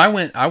 because I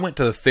went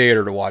to the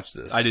theater to watch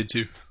this. I did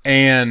too.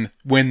 And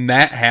when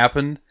that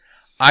happened,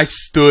 I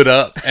stood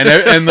up,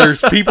 and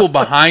there's people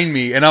behind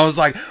me, and I was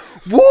like,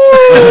 "Woo!"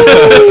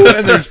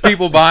 And there's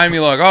people behind me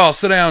like, "Oh,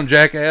 sit down,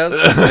 jackass."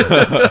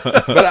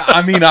 But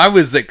I mean, I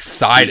was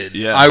excited.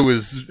 Yeah. I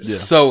was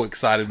so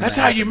excited. that's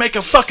how you make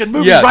a fucking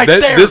movie Yeah, right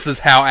there. this is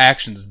how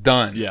action's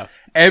done. Yeah.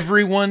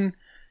 Everyone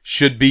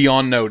should be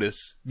on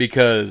notice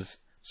because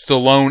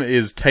Stallone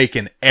is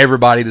taking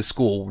everybody to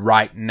school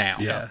right now.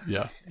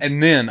 yeah,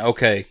 And then,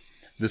 okay,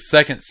 the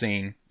second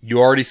scene, you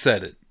already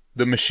said it,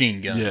 the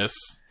machine gun. yes,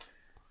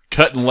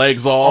 cutting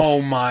legs off.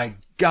 Oh my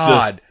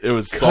God. Just- it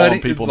was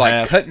sawing people in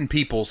half. cutting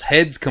people's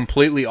heads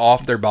completely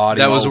off their body.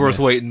 That was worth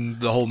waiting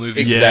the whole movie.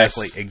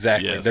 Exactly, Yes.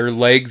 exactly. Yes. Their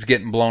legs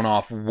getting blown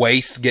off,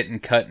 waist getting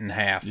cut in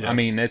half. Yes. I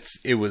mean,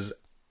 it was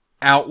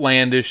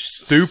outlandish,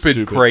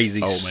 stupid,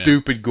 crazy, Oh, man.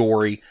 stupid,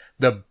 gory.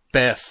 The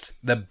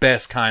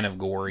best kind of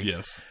gory.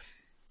 Yes,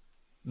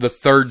 The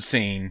third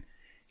scene,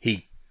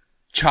 he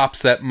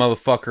chops that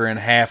motherfucker in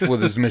half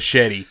with his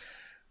machete.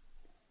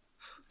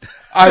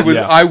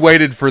 I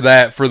waited for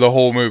that for the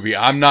whole movie.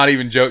 I'm not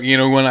even joking. You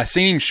know, when I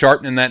seen him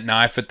sharpening that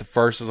knife at the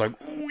first, I was like,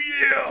 "Oh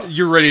yeah!"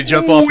 You're ready to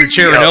jump off your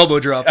chair and elbow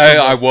drop.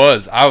 I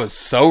was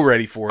so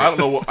ready for it. I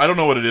don't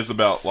know what it is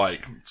about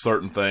like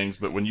certain things,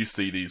 but when you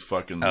see these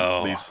fucking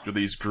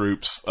these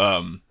groups,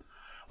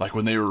 like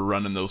when they were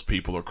running those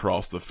people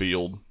across the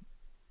field,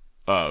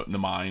 the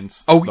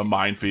mines, the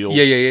minefield,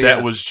 Yeah.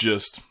 that was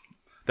just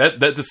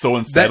That's just so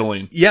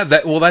unsettling.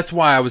 That's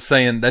why I was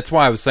saying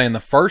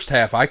the first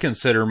half I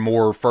consider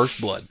more First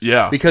Blood.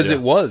 Yeah, because yeah.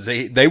 it was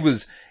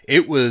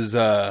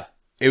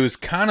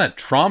kind of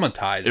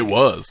traumatizing. It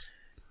was.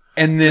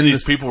 And then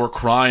these people were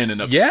crying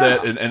and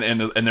upset,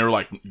 and they were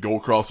like, go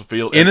across the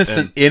field.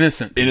 Innocent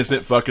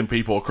fucking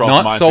people across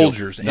not the minefield.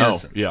 Soldiers. No,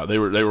 innocents. yeah, they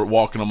were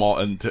walking them all,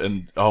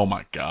 and oh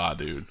my god,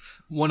 dude.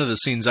 One of the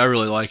scenes I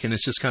really like, and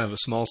it's just kind of a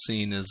small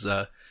scene, is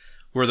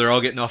where they're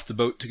all getting off the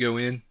boat to go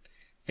in,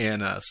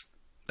 and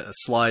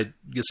Slide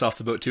gets off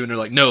the boat too, and they're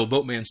like, "No,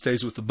 Boatman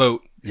stays with the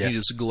boat." Yeah. He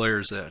just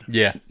glares at him.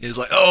 Yeah, he's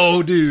like,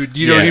 "Oh, dude,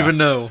 you don't even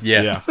know."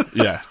 Yeah,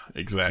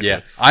 exactly.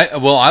 Yeah,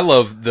 I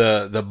love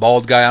the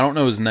bald guy. I don't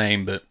know his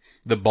name, but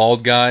the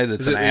bald guy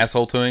that's an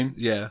asshole to him.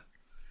 Yeah,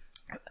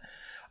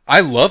 I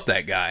love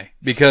that guy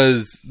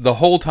because the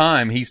whole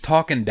time he's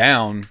talking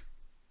down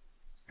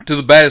to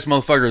the baddest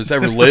motherfucker that's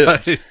ever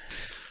lived. Right.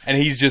 And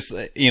he's just,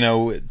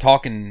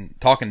 talking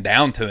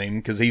down to him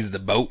because he's the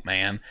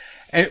boatman.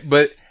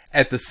 But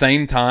at the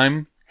same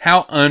time,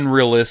 how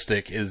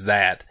unrealistic is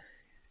that?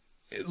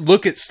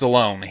 Look at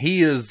Stallone.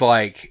 He is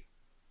like,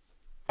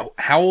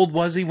 how old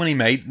was he when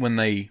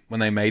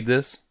they made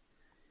this?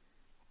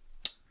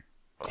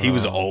 He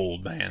was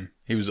old, man.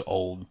 He was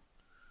old.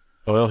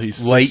 Well,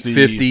 he's late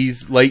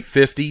 50s, late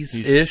 50s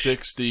He's ish.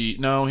 60.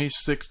 No, he's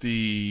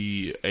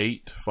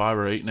 68, 5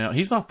 or 8 now.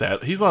 He's not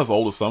as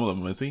old as some of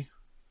them, is he?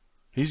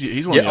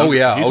 He's one.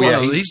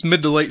 Yeah, he's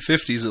mid to late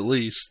 50s at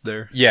least.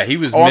 There. Yeah, he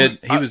was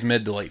was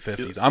mid to late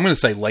 50s. I'm going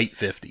to say late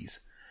 50s,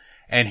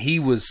 and he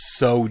was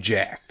so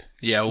jacked.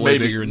 Yeah, way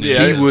bigger than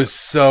he was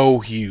so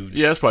huge.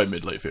 Yeah, it's probably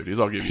mid late 50s.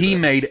 I'll give you. He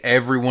that. made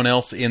everyone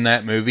else in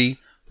that movie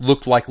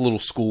look like little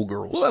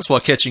schoolgirls. Well, that's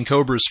what catching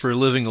cobras for a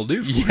living will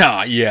do. For you.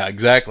 Yeah,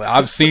 exactly.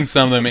 I've seen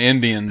some of them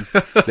Indians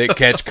that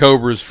catch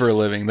cobras for a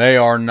living. They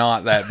are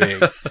not that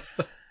big.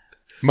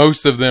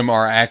 Most of them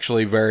are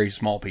actually very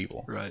small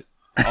people. Right.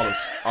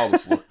 I'll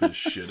just look this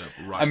shit up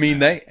right. I mean,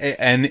 now.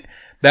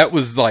 that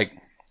was like,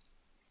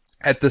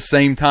 at the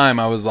same time,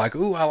 I was like,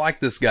 ooh, I like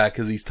this guy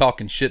because he's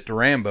talking shit to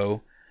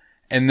Rambo.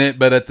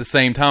 But at the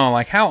same time, I'm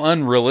like, how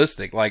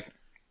unrealistic. Like,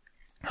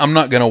 I'm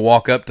not going to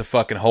walk up to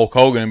fucking Hulk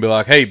Hogan and be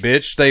like, hey,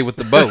 bitch, stay with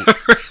the boat.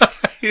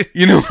 Right.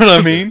 You know what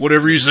I mean?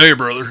 Whatever you say,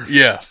 brother.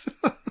 Yeah.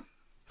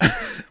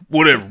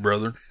 Whatever,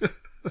 brother.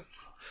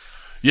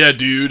 Yeah,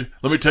 dude.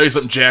 Let me tell you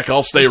something, Jack.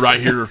 I'll stay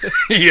right here.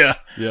 Yeah.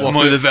 Walk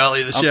through the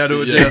valley of the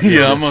shadow of death.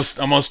 Yeah, I'm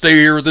gonna stay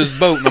here with this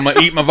boat, and I'm gonna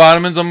eat my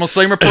vitamins. I'm gonna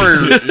say my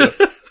prayers. Yeah.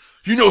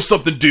 You know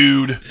something,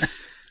 dude?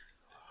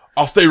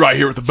 I'll stay right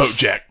here with the boat,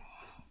 Jack.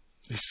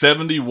 He's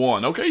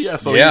 71. Okay, yeah.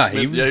 So he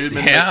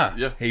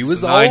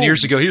was 9 old.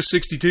 years ago. He was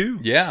 62.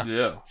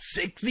 Yeah.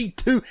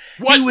 62.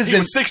 What? He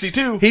was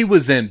 62. He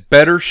was in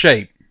better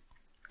shape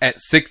at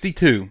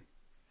 62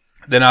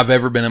 than I've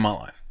ever been in my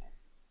life.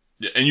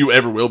 Yeah, and you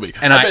ever will be.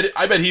 And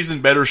I bet he's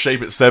in better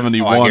shape at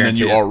 71 than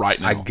you are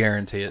right now. I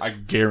guarantee it. I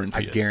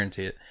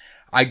guarantee it.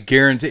 I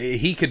guarantee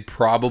he could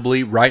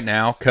probably right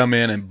now come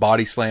in and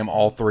body slam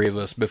all three of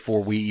us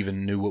before we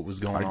even knew what was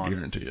going on. I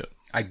guarantee it.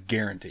 I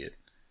guarantee it.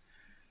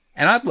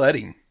 And I'd let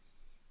him.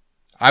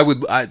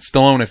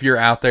 Stallone, if you're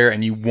out there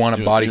and you want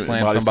to body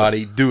slam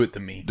somebody, do it to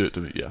me. Do it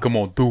to me, yeah. Come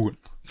on, do it.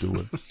 Do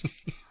it.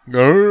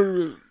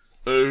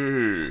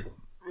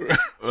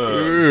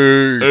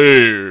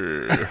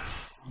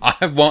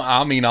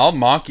 I'll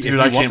mock you. Dude, if you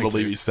I want can't me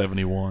believe to. he's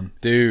 71.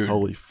 Dude.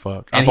 Holy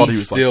fuck. And I thought he's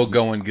he was still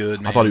going good,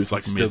 man. I thought he was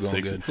like He's mid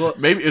still 60s. going good. Well,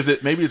 maybe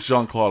it's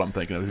Jean-Claude I'm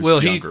thinking of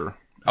who's younger.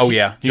 Oh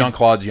yeah,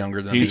 Jean-Claude's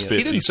younger than he's he is. 50.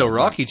 He didn't sell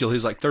Rocky till he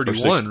was like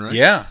 31, right?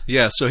 Yeah.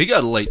 Yeah, so he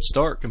got a late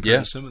start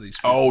compared to some of these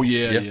people. Oh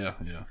yeah.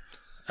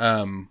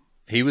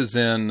 He was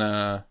in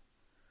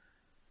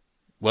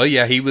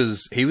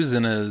he was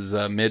in his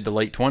mid to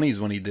late 20s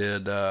when he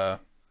did that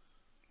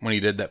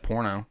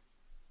porno.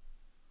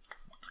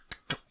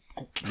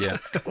 Yeah.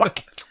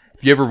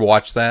 You ever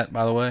watched that,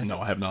 by the way?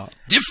 No, I have not.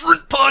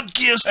 Different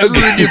podcast for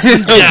a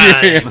different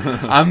time.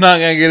 I'm not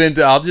gonna get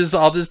into. I'll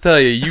just tell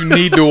you. You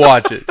need to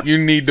watch it. You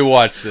need to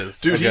watch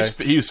this, dude. Okay?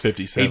 He was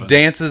 57.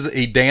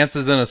 He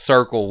dances in a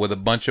circle with a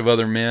bunch of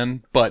other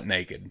men, butt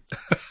naked.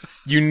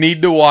 You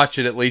need to watch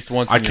it at least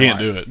once. In your life.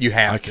 Do it. You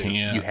have to.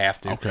 Can't. You have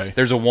to. Okay.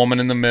 There's a woman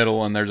in the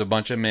middle, and there's a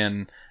bunch of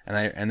men,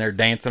 and they're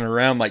dancing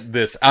around like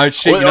this. Are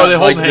they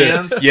holding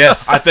hands?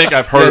 Yes. I think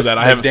I've heard of that.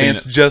 I haven't seen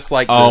it. Just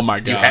like oh this. my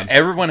god!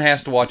 Everyone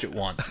has to watch it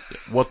once.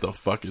 What the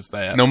fuck is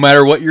that? No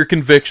matter what your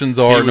convictions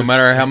are, no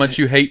matter how much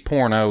you hate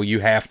porno,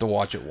 you have to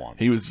watch it once.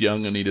 He was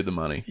young and needed the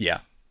money. Yeah.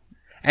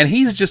 And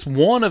he's just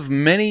one of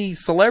many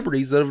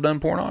celebrities that have done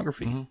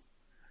pornography.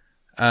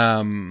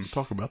 Mm-hmm.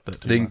 Talk about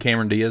that too. Didn't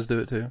Cameron Diaz do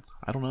it too?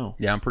 I don't know.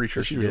 Yeah, I'm pretty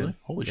sure she did. Really?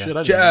 Holy shit!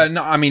 I didn't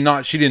know. No, I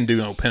mean, she didn't do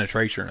no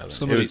penetration or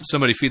nothing.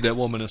 Somebody feed that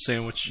woman a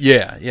sandwich.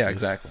 Yeah,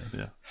 exactly.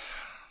 Yeah.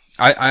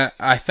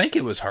 I think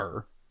it was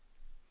her.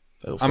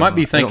 I might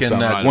be thinking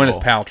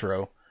Gwyneth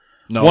Paltrow.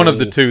 No, one of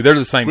the two. They're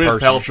the same Gwyneth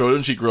person. Paltrow,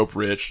 didn't she grow up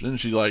rich? Didn't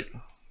she like?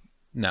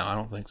 No, I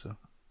don't think so.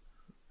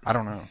 I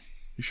don't know.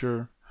 You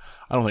sure?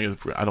 I don't think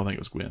it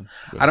was Gwen.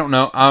 I don't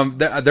know.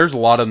 There's a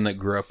lot of them that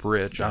grew up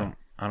rich. I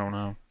don't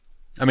know.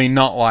 I mean,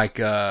 not like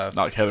Not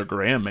like Heather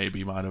Graham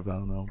maybe might have. I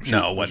don't know.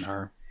 no, it wasn't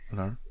her.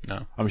 No.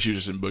 No. I mean, she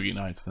was just in Boogie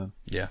Nights then.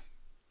 Yeah.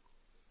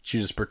 She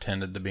just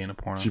pretended to be in a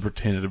porno. She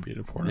pretended to be in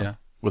a porno. Yeah.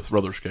 With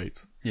roller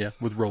skates. Yeah,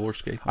 with roller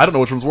skates. I don't know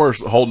which one's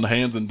worse, holding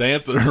hands and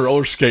dancing or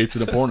roller skates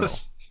in a porno.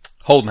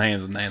 Holding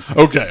hands and dancing.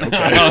 Okay.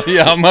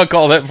 Yeah, I'm gonna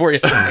call that for you.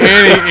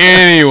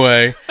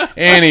 Anyway,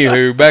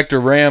 anywho, back to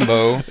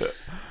Rambo.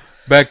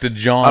 Back to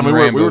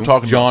Rambo. we were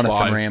talking about Jonathan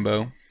Sly.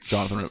 Rambo.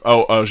 Jonathan Rambo.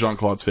 Oh,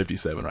 Jean-Claude's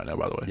 57 right now,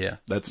 by the way. Yeah,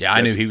 That's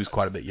I knew he was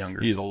quite a bit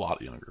younger. He's a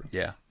lot younger.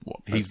 Yeah,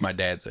 Well, he's that's- my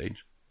dad's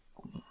age.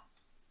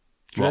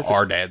 Yeah, Well,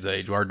 our dad's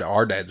age.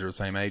 Our dads are the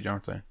same age,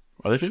 aren't they?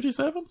 Are they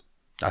 57?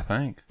 I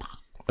think.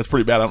 That's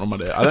pretty bad. I don't know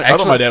my dad. I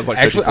thought my dad was like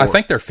 54. I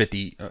think they're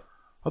 50.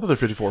 I thought they're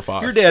 54 or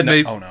 5. Your dad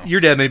may oh, no. your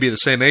dad may be the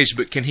same age,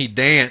 but can he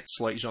dance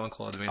like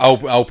Jean-Claude Van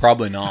Damme? Oh,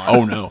 probably not.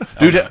 Oh no,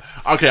 dude!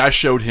 Okay, I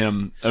showed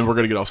him, and we're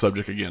gonna get off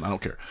subject again. I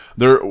don't care.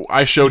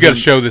 I showed You got him. to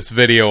show this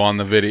video on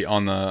the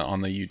on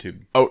the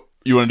YouTube. Oh,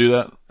 you want to do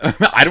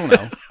that? I don't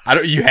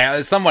know. You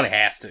have. Somebody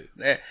has to.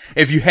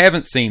 If you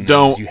haven't seen,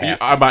 those, you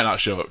have. I might not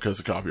show it because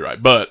of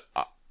copyright, but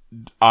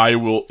I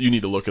will. You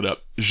need to look it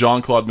up.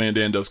 Jean-Claude Van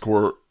Damme does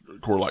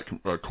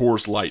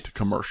Coors Light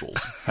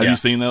commercials. Have Yeah. you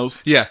seen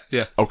those? Yeah,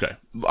 yeah. Okay,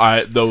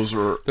 those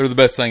are They're the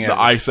best thing ever. the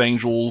Ice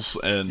Angels,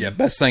 and Yeah,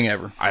 best thing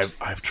ever.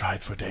 I've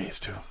tried for days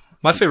too.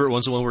 My favorite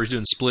one's the one where he's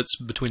doing splits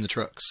between the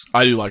trucks.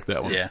 I do like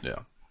that one. Yeah. yeah.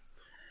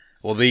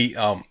 Well,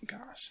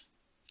 gosh.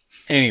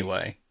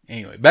 Anyway,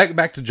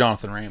 back to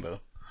Jonathan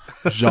Rambo.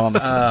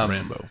 Jonathan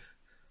Rambo.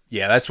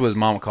 Yeah, that's what his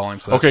mama called him.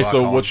 So that's Okay, what I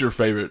so call what's him. your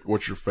favorite?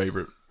 What's your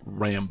favorite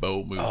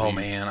Rambo movie? Oh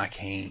man, I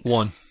can't.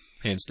 One,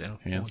 hands down.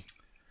 Yeah.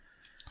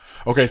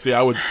 Okay, see,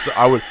 I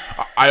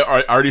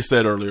already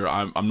said earlier,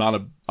 I'm not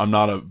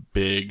a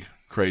big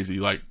crazy,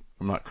 like,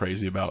 I'm not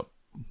crazy about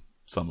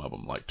some of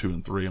them, like 2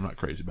 and 3. I'm not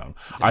crazy about them.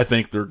 Yeah. I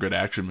think they're good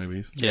action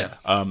movies. Yeah.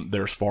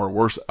 There's far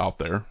worse out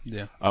there.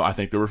 Yeah. I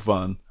think they were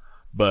fun,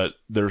 but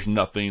there's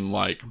nothing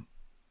like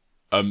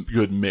a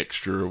good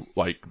mixture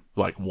like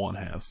one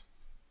has.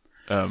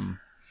 Like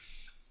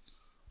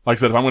I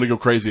said, if I'm going to go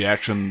crazy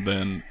action,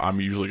 then I'm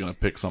usually going to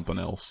pick something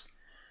else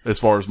as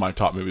far as my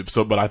top movie.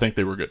 So, but I think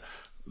they were good.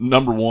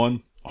 Number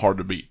 1, hard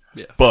to beat.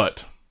 Yeah.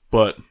 But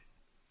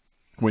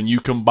when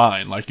you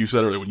combine, like you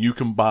said earlier,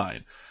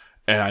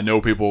 and I know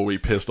people will be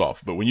pissed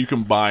off, but when you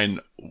combine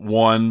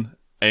 1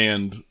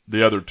 and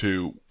the other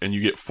 2 and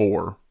you get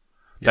 4,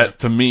 that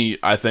to me,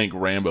 I think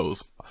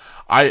Rambo's.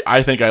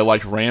 I think I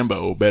like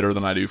Rambo better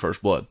than I do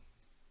First Blood.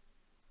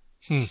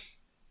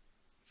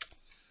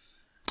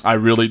 I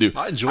really do.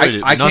 I enjoyed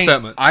it, but not can't-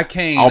 that much. I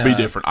can't. I'll be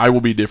different. I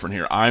will be different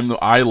here.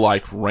 I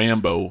like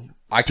Rambo.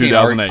 I can't.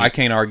 2008 I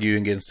can't argue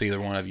against either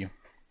one of you.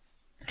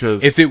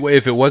 because If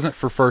it wasn't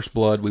for First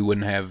Blood, we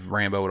wouldn't have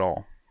Rambo at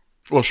all.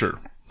 well, sure.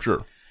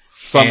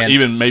 Some And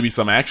even maybe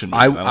some action.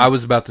 I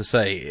was about to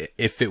say,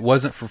 if it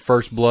wasn't for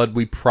First Blood,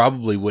 we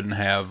probably wouldn't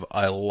have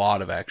a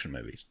lot of action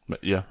movies.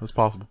 But yeah, that's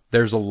possible.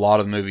 There's a lot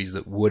of movies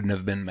that wouldn't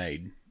have been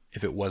made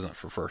if it wasn't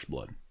for First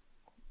Blood.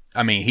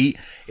 I mean,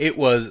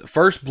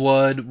 First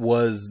Blood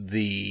was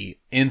the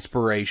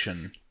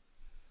inspiration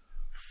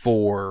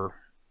for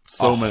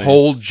So a many.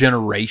 whole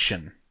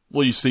generation.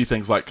 Well, you see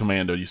things like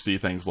Commando. You see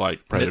things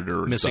like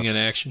Predator. and Missing stuff. in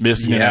action.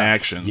 Missing in Yeah.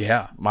 action.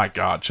 Yeah. My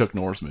God, Chuck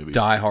Norris movies.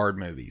 Die Hard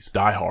movies.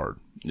 Die Hard.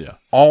 Yeah.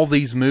 All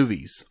these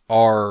movies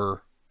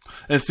are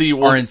And see,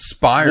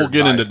 inspired. We'll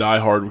get by into it. Die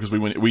Hard because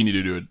we need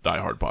to do a Die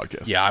Hard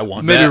podcast. Yeah, I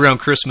want Maybe that. around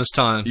Christmas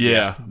time.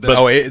 Yeah. Best, That's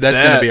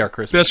going to be our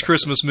Christmas. best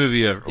Christmas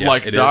movie ever. Yeah,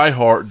 like it Die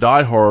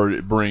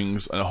Hard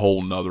brings a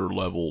whole nother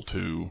level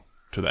to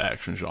the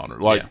action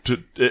genre. Like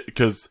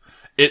because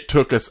it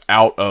took us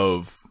out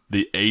of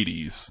the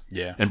 80s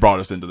Yeah. and brought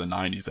us into the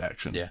 90s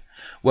action. Yeah.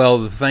 Well,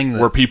 the thing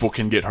that Where people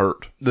can get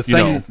hurt. the you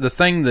know?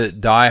 thing that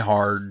Die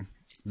Hard,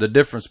 the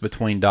difference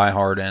between Die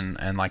Hard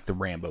and like the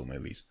Rambo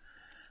movies,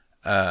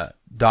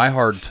 Die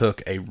Hard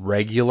took a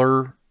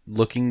regular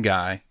looking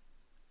guy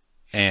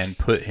and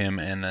put him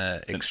in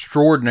an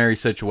extraordinary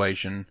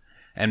situation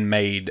and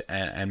made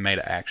an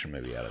action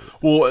movie out of it.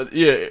 Well,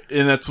 yeah,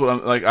 and that's what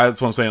I'm like.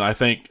 That's what I'm saying. I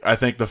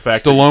think the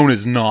fact Stallone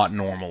is not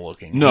normal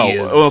looking. No, he is,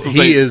 well, that's what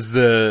I'm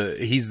saying.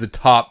 he's the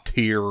top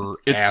tier.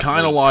 it's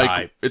kind of athlete like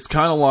type. it's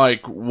kind of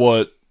like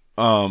what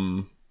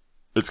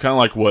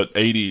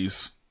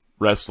 80s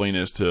wrestling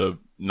is to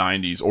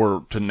 90s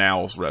or to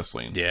now's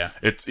wrestling. Yeah.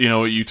 It's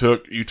you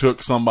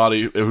took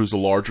somebody who's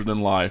larger than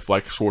life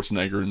like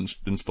Schwarzenegger and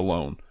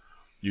Stallone.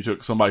 You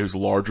took somebody who's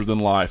larger than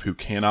life who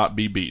cannot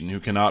be beaten, who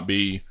cannot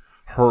be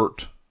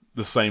hurt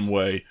the same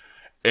way,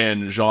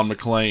 and John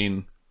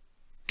McClane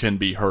can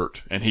be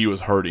hurt, and he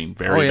was hurting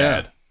very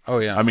bad. Oh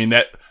yeah. I mean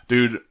that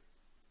dude,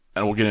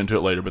 and we'll get into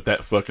it later, but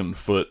that fucking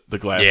foot, the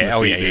glass in the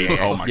feet, dude,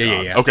 oh my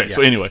god. Okay,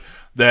 so anyway,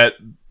 that's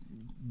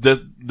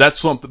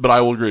something, but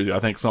I will agree with you. I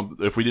think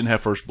if we didn't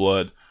have First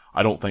Blood,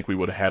 I don't think we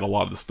would have had a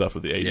lot of the stuff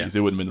of the 80s. Yeah. It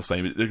wouldn't have been the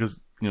same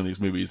because these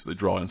movies, they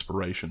draw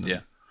inspiration.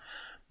 Yeah.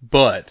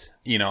 But,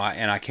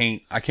 I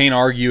can't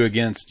argue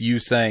against you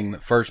saying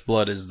that First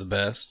Blood is the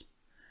best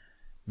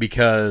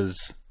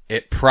because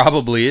it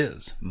probably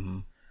is. Mm-hmm.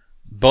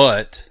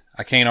 But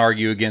I can't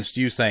argue against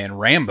you saying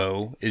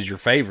Rambo is your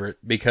favorite,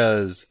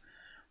 because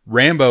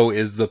Rambo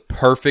is the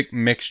perfect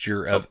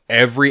mixture of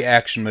every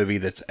action movie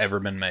that's ever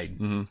been made.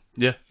 Mm-hmm.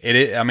 Yeah,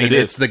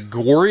 It's the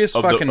goriest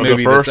fucking of movie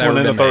the first that's ever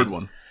one and been the third made.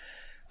 one.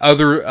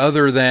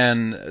 Other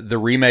than the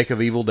remake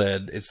of Evil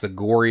Dead, it's the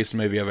goriest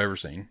movie I've ever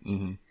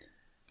seen.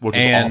 Which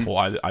is awful.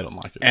 I don't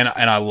like it. And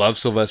I love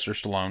Sylvester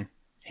Stallone.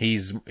 He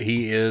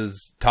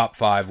is top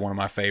 5, one of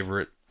my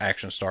favorite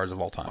action stars of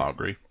all time. I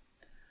agree.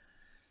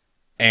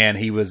 And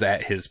he was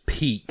at his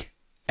peak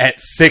at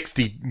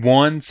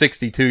 61,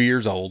 62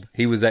 years old.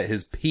 He was at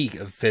his peak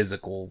of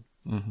physical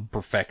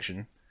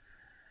perfection.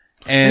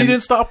 And And he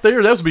didn't stop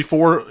there. That was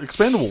before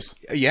Expendables.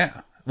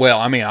 yeah.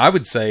 Well, I mean, I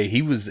would say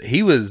he was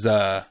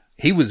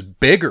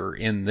bigger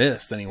in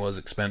this than he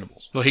was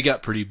Expendables. Well, he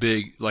got pretty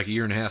big like a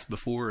year and a half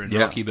before in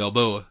Yeah. Rocky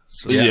Balboa.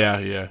 So Yeah,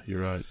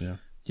 you're right. Yeah.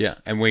 Yeah,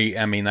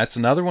 and that's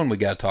another one we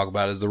got to talk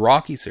about is the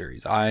Rocky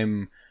series.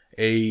 I'm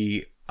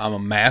a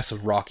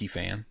massive Rocky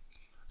fan.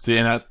 See,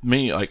 and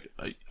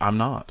I'm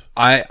not.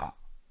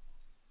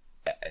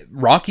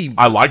 Rocky.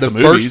 I like the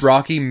first movies.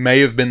 Rocky may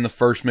have been the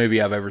first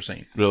movie I've ever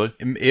seen. Really?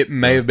 It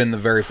may have been the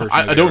very first.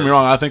 Movie I don't get me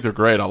wrong. I think they're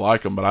great. I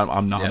like them, but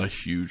I'm not Yeah. a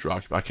huge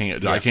Rocky. I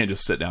can't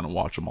just sit down and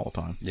watch them all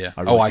the time. Yeah.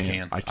 I really I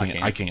can't.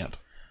 can. I can't.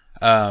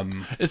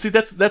 And see,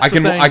 that's I the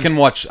can thing. I can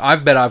watch. I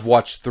bet I've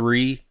watched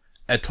 3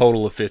 a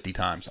total of 50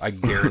 times. I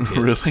guarantee. it.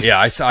 Really? Yeah,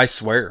 I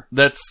swear.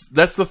 That's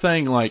the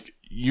thing. Like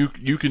you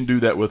can do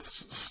that with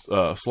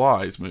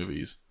Sly's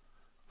movies.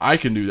 I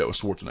can do that with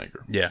Schwarzenegger.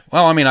 Yeah.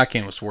 Well, I mean, I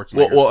can with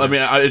Schwarzenegger. Well, too. I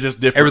mean, it's just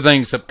different.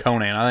 Everything except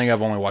Conan. I think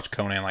I've only watched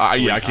Conan like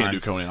 3 I can't do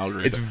times. Conan. I'll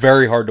agree. It's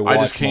very hard to watch.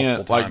 I just can't.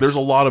 multiple Like, times. there's a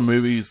lot of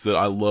movies that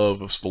I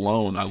love of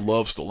Stallone. I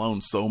love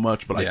Stallone so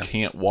much, but Yeah. I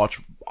can't watch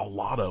a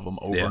lot of them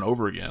over Yeah. and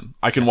over again.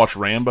 I can watch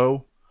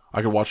Rambo.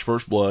 I can watch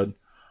First Blood.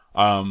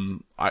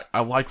 I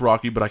like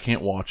Rocky, but I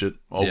can't watch it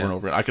over Yeah. and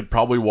over. I could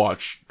probably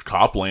watch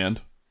Copland.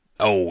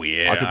 Oh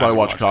yeah, I could probably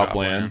watch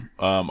Copland.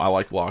 I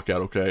like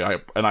Lockout. Okay,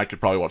 I could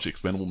probably watch the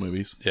Expendable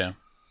movies. Yeah.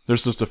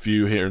 There's just a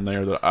few here and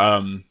there that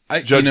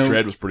Judge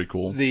Dredd was pretty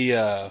cool.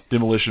 The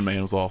Demolition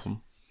Man was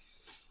awesome.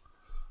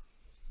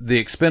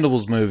 the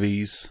Expendables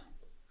movies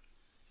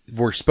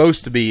were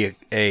supposed to be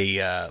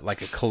a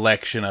like a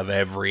collection of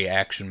every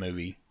action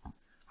movie.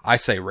 I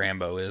say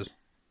Rambo is.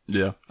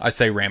 Yeah. I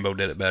say Rambo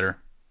did it better.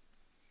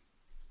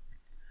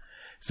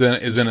 So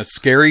it's in a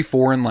scary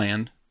foreign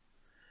land.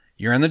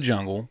 You're in the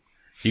jungle.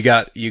 You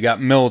got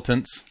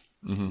militants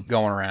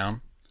going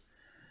around,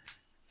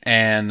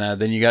 and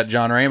then you got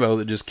John Rambo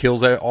that just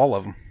kills all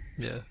of them.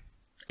 Yeah.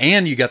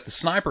 And you got the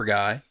sniper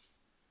guy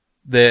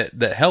that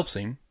helps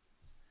him,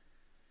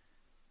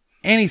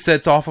 and he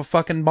sets off a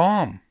fucking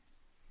bomb.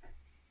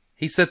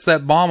 He sets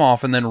that bomb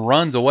off and then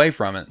runs away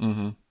from it,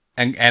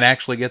 and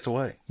actually gets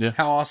away. Yeah.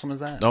 How awesome is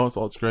that? No,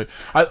 it's great.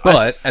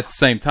 But at the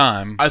same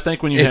time, I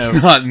think when you it's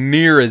have not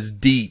near as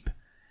deep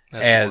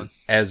That's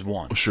as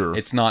one. Sure.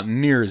 It's not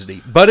near as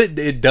deep, but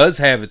it does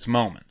have its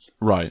moments.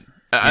 right,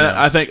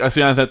 I think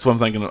that's what I'm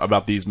thinking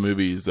about these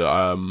movies.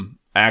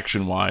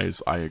 Action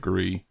wise, I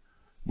agree.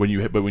 When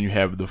you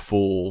have the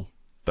full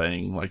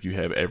thing, like you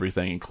have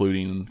everything,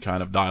 including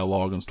kind of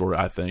dialogue and story,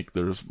 I think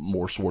there's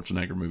more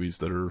Schwarzenegger movies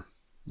that are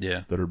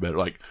better.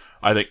 Like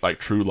I think like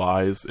True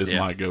Lies is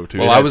my go-to.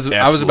 Well, I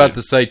was about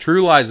to say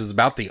True Lies is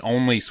about the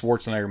only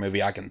Schwarzenegger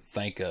movie I can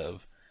think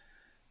of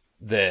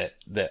that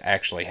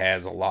actually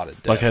has a lot of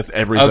depth. like has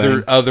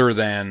everything. Other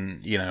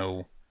than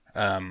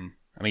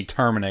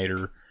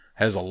Terminator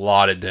has a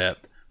lot of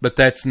depth, but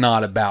that's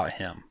not about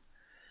him.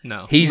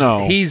 No. He's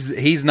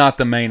not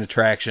the main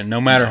attraction. No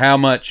matter how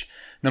much,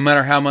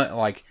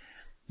 like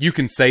you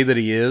can say that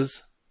he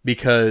is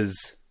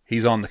because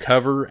he's on the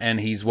cover and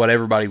he's what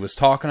everybody was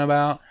talking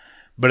about,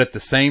 but at the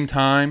same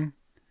time,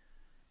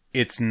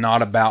 it's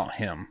not about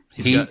him.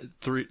 He's got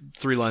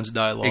three lines of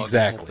dialogue.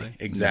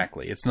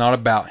 Exactly. It's not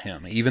about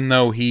him, even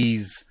though he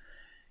is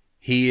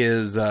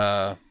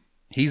the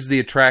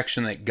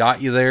attraction that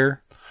got you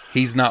there.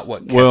 He's not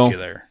what kept you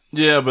there.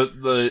 Yeah,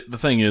 but the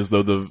thing is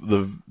though,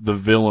 the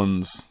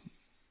villains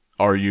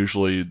are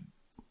usually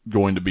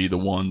going to be the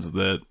ones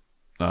that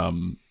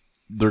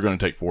they're going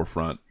to take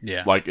forefront.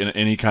 Yeah. Like in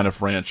any kind of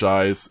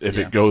franchise, if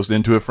it goes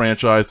into a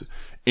franchise,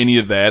 any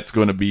of that's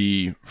going to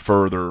be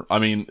further. I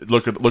mean,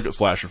 look at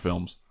slasher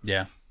films.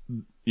 Yeah.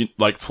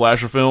 Like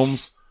slasher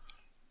films,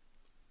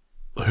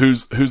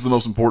 who's the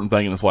most important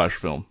thing in a slasher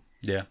film?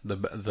 Yeah.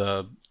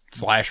 The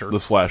slasher. The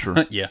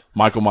slasher. Yeah.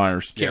 Michael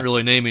Myers. Can't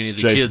really name any of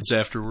the Jason. kids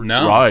afterwards.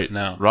 No.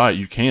 Right.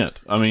 You can't.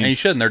 I mean, And you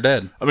shouldn't. They're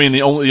dead. I mean,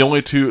 the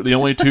only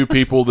two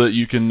people that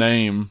you can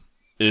name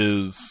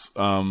is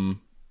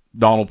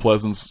Donald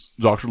Pleasant's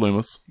Dr.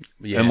 Loomis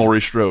and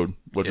Laurie Strode,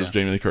 which is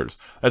Jamie Lee Curtis.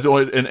 That's the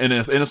only in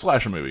a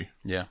slasher movie.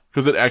 Yeah.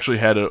 Because it actually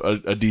had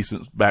a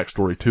decent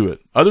backstory to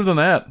it. Other than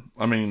that,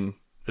 I mean,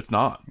 it's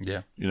not.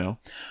 Yeah. You know?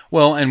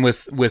 Well, and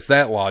with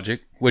that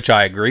logic, which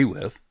I agree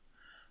with,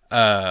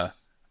 I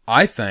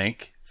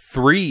think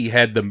 3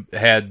 had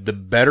the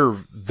better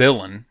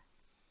villain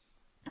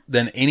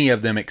than any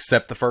of them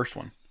except the first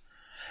one.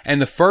 And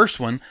the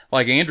first one,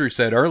 like Andrew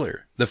said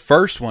earlier, the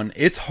first one,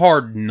 it's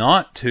hard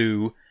not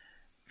to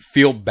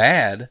feel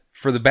bad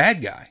for the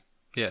bad guy.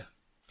 Yeah.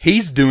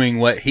 He's doing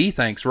what he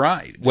thinks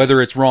right,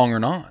 whether it's wrong or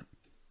not.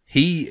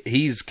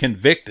 He's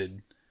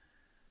convicted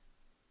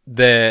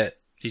that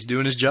He's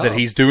doing his job.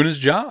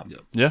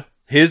 Yeah.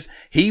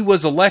 He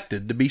was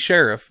elected to be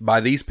sheriff by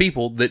these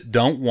people that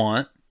don't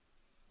want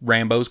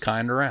Rambo's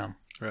kind around.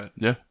 Right.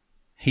 Yeah.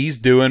 He's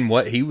doing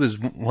what he was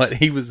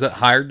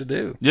hired to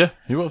do. Yeah,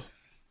 he was.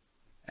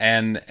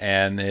 And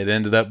it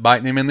ended up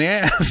biting him in the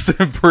ass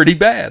pretty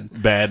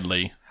bad.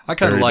 Badly. I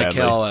kind of Very like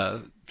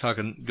badly. how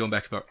going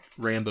back about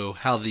Rambo,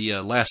 how the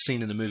last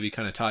scene in the movie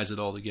kind of ties it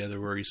all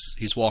together, where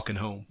he's walking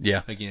home.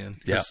 Yeah.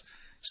 Again. Yeah.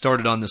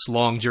 Started on this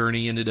long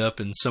journey, ended up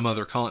in some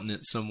other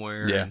continent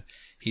somewhere. Yeah. And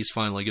he's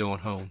finally going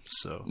home.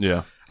 So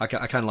Yeah. I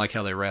kind of like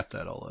how they wrap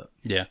that all up.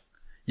 Yeah.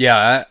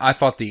 Yeah, I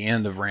thought the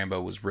end of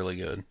Rambo was really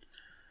good.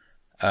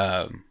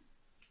 That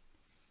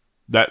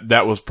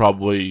was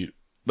probably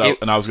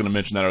and I was going to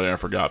mention that earlier, I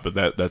forgot, but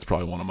that's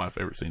probably one of my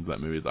favorite scenes in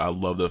that movie. Is I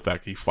love the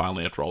fact he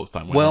finally, after all this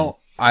time, went home.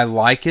 I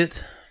like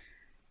it,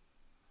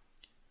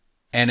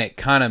 and it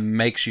kind of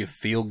makes you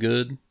feel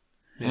good,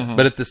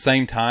 but at the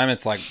same time,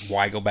 it's like,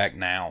 why go back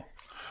now?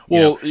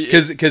 Well,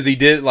 because he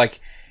did, like,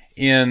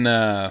 in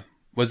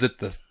was it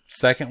the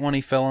second one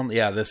he fell in?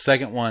 Yeah, the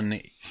second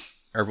one,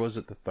 or was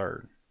it the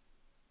third?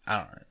 I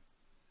don't know.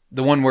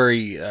 The one where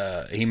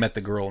he met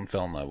the girl and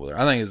fell in love with her.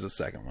 I think it was the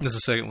second one. This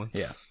is the second one.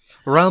 Yeah.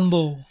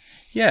 Rambo.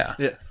 Yeah.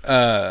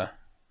 Yeah.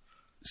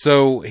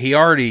 So he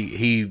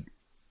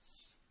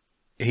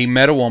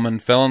met a woman,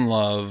 fell in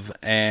love,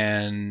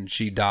 and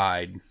she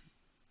died.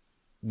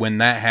 When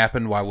that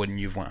happened, why wouldn't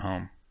you have went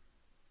home?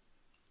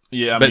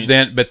 Yeah, but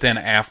then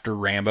after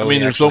Rambo, I mean,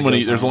 there's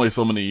only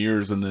so many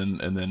years, and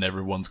then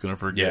everyone's gonna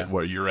forget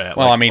where you're at.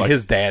 Well,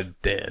 his dad's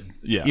dead.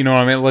 Yeah, you know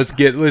what I mean. Let's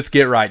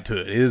get right to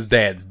it. His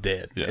dad's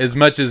dead. Yeah. As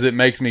much as it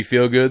makes me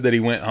feel good that he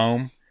went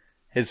home,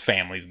 his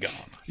family's gone.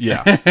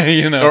 Yeah,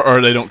 you know, or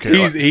they don't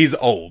care. He's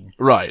old,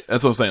 right?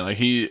 That's what I'm saying. Like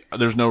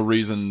there's no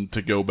reason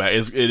to go back.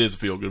 It is a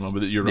feel good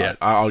moment. You're right.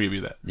 I'll give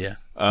you that. Yeah.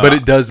 But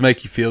it does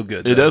make you feel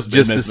good. It does,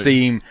 just to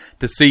see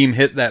him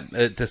hit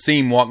that, to see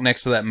him walk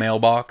next to that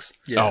mailbox.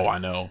 Yeah. Oh, I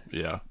know.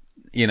 Yeah,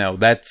 you know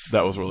that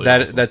was really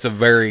awesome. That's a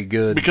very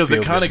good, because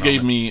it kind of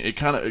gave me it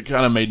kind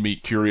of made me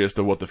curious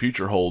to what the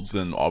future holds.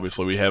 And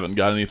obviously, we haven't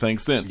got anything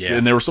since,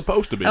 and they were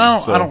supposed to be.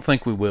 I don't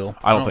think we will.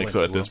 I don't think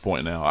so at this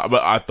point now.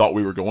 But I thought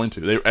we were going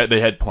to. They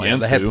had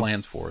plans. They had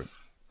plans for it.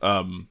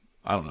 I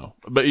don't know,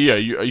 but yeah,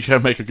 you gotta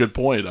make a good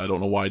point. I don't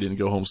know why he didn't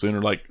go home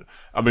sooner. Like,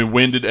 I mean,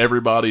 when did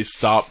everybody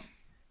stop?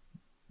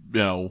 You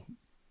know,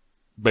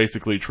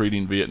 basically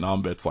treating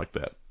Vietnam vets like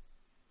that.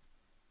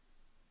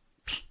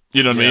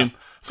 You know what I mean?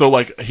 So,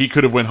 like, he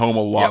could have went home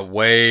a lot. Yeah,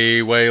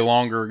 way, way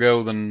longer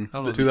ago than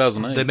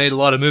 2008. They made a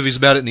lot of movies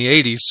about it in the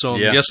 80s, so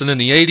I'm guessing in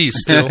the 80s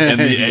still. In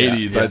the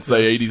 80s, I'd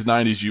say 80s,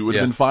 90s, you would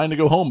have been fine to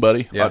go home,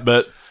 buddy. Yeah.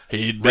 But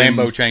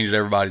Rambo changed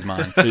everybody's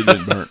mind.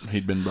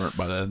 He'd been burnt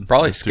by then.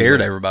 Probably scared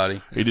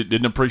everybody. He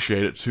didn't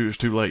appreciate it. It was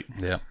too late.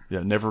 Yeah.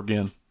 Yeah, never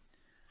again.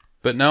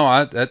 But no,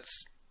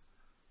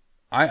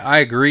 I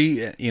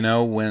agree, you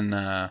know, when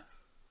I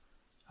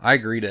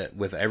agree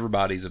with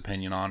everybody's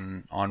opinion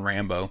on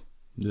Rambo.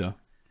 Yeah.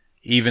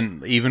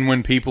 Even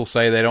when people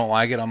say they don't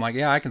like it, I'm like,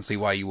 yeah, I can see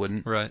why you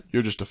wouldn't. Right.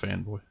 You're just a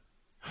fanboy.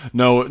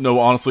 No,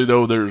 honestly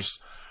though,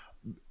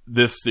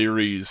 this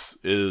series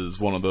is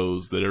one of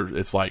those that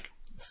it's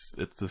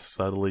just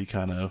subtly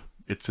kind of,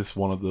 it's just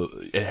one of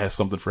it has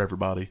something for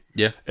everybody.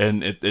 Yeah.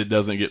 And it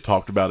doesn't get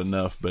talked about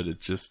enough, but it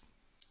just.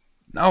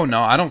 No,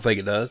 I don't think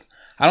it does.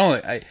 I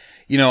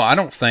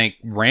don't think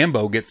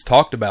Rambo gets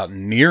talked about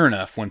near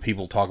enough when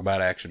people talk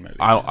about action movies.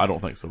 I don't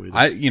think so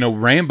either.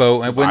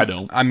 Rambo. I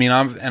don't. I mean,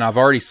 I've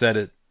already said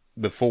it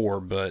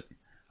before, but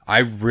I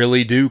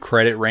really do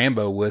credit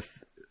Rambo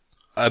with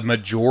a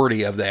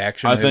majority of the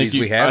action movies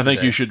we have. I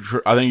think you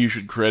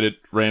should credit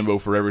Rambo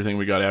for everything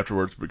we got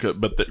afterwards,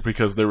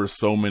 because there were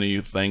so many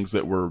things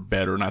that were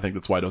better, and I think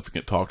that's why it doesn't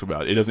get talked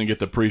about. It doesn't get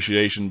the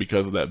appreciation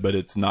because of that, but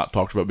it's not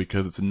talked about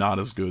because it's not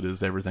as good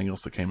as everything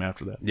else that came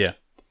after that. Yeah.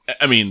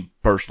 I mean,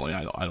 personally,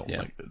 I don't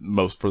like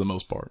it, for the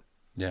most part.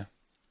 Yeah.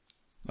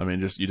 I mean,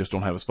 you just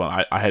don't have as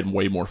fun. I had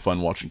way more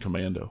fun watching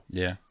Commando.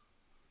 Yeah.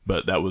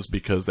 But that was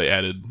because they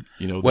added,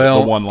 the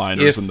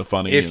one-liners and the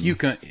funny. If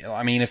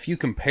you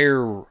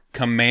compare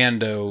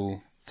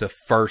Commando to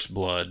First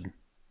Blood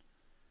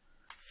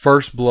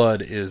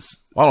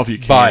is I don't know if you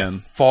can. By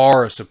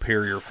far a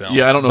superior film.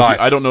 Yeah, I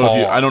don't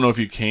know if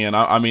you can.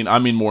 I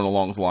mean more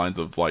along the lines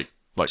of like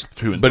 2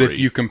 and 3. But if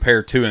you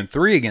compare 2 and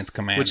 3 against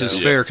Commando, which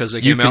is fair because they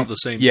came out the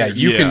same year.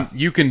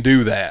 You can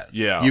do that.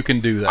 Yeah, you can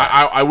do that.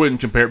 I wouldn't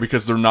compare it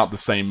because they're not the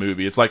same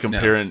movie. It's like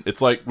comparing. No.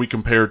 It's like we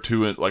compare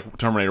 2 and like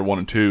Terminator 1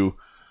 and 2,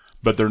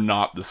 but they're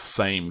not the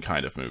same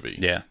kind of movie.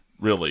 Yeah,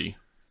 really.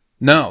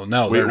 No,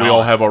 we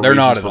all have our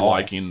reasons for all.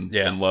 liking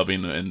and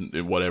loving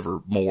and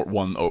whatever more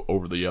one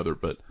over the other.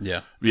 But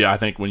yeah, I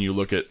think when you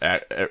look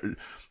at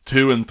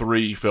 2 and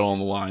 3 fell on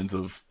the lines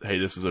of, hey,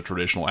 this is a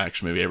traditional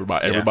action movie.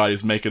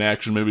 Everybody's making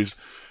action movies.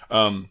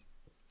 You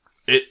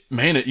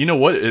know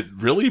what? It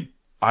really,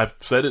 I've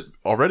said it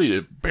already,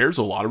 it bears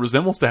a lot of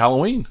resemblance to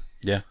Halloween.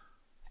 Yeah.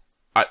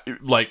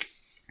 like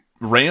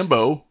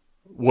Rambo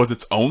was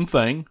its own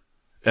thing,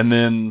 and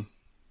then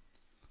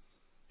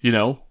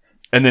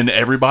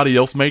everybody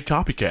else made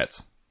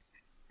copycats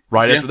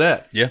right after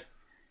that. Yeah.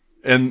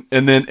 And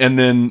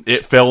then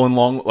it fell in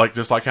line, like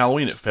just like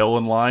Halloween, it fell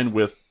in line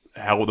with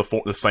how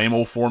the same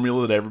old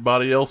formula that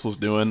everybody else was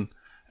doing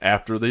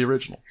after the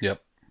original. Yep.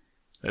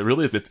 It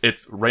really is.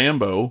 It's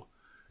Rambo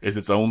is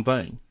its own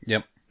thing.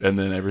 Yep. And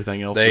then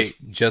everything else They is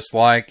just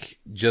like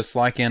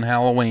in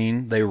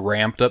Halloween, they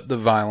ramped up the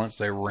violence,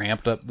 they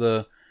ramped up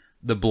the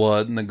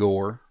blood and the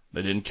gore.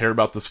 they didn't care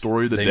about the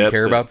story, They didn't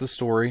care about the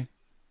story.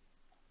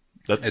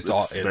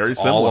 It's very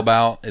It's similar.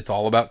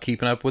 all about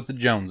keeping up with the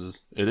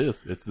Joneses. It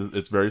is.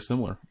 It's very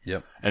similar.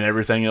 Yep. And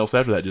everything else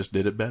after that just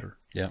did it better.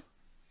 Yep.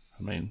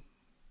 I mean,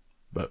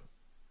 but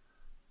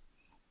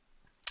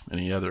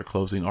any other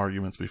closing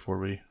arguments before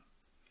we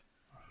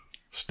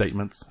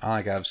statements? I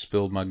think I've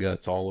spilled my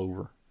guts all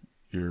over.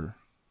 You're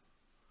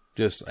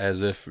Just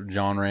as if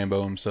John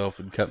Rambo himself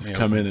had cut me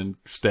come open. in and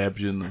stabbed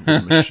you in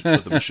the,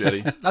 with the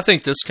machete. I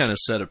think this kind of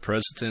set a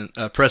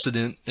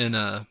precedent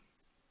in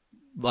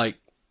like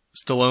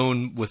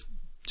Stallone with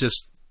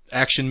just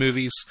action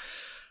movies.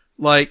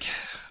 Like,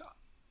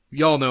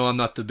 y'all know I'm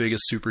not the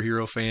biggest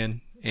superhero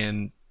fan,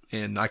 and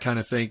I kind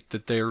of think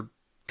that they're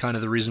kind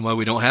of the reason why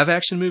we don't have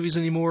action movies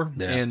anymore.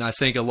 Yeah. And I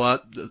think a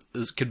lot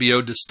could be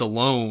owed to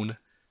Stallone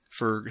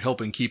for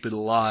helping keep it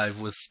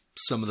alive with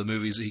some of the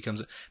movies that he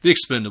comes in. The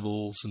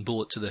Expendables and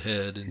Bullet to the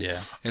Head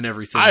and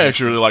everything. I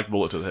actually really liked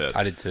Bullet to the Head.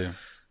 I did too.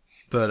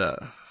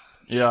 But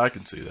Yeah, I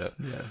can see that.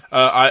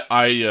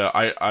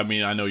 yeah. I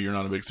mean, I know you're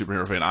not a big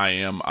superhero fan. I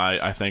am.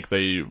 I think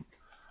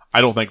I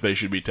don't think they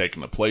should be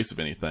taking the place of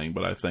anything,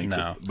 but I think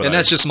No. And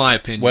that's just my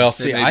opinion. Well, It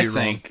see, may I be wrong.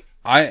 think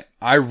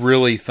I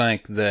really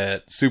think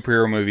that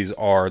superhero movies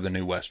are the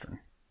new Western.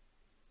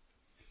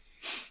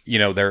 You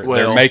know,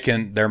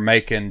 they're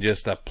making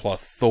just a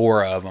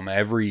plethora of them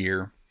every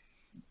year.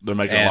 they're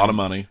making and a lot of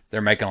money.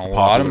 They're making a Popular.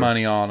 lot of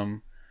money on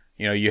them.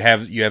 You know, you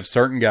have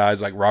certain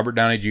guys like Robert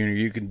Downey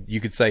Jr. You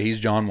could say he's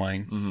John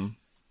Wayne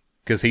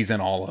because he's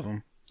in all of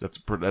them.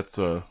 That's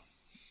a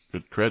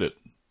good credit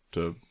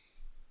to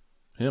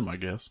him, I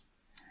guess.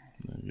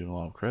 Give him a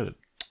lot of credit.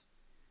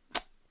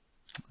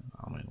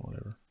 I mean,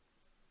 whatever.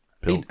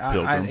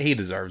 Pilgrim. He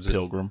deserves it.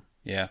 Pilgrim.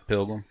 Yeah,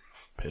 Pilgrim.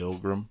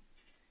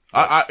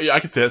 I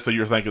could say that. So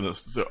you're thinking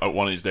that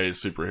one of these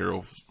days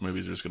superhero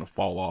movies are just going to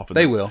fall off. And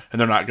They will. and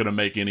they're not going to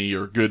make any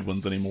or good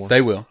ones anymore.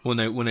 They will.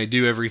 when they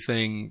do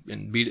everything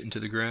and beat it into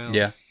the ground.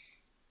 Yeah,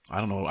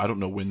 I don't know. I don't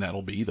know when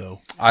that'll be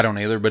though. I don't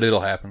either, but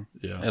it'll happen.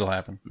 Yeah, It'll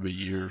happen. It'll be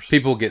years.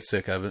 People get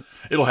sick of it.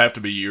 It'll have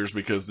to be years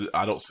because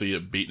I don't see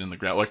it beating in the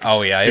ground. Like,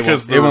 Oh yeah, it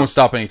because won't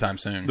stop anytime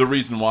soon. The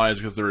reason why is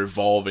because they're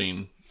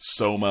evolving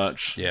so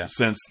much. Yeah.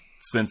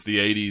 Since the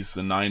 80s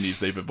and 90s,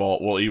 they've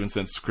evolved. Well, even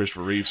since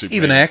Christopher Reeve, Superman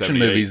Even in action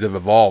 78. movies have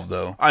evolved,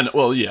 though. I know.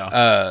 Well,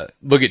 yeah.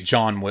 Look at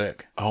John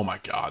Wick. Oh my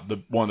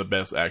God, one of the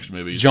best action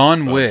movies.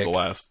 John of Wick. the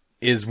last.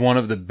 Is one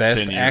of the best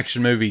 10 years.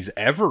 action movies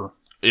ever.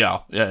 Yeah,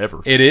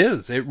 ever. It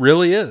is. It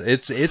really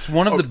is. It's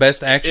one of the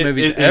best action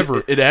movies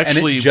ever. It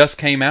actually and it just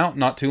came out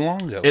not too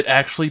long ago. It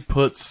actually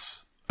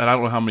puts, and I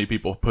don't know how many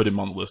people put him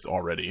on the list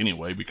already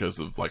anyway because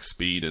of like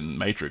Speed and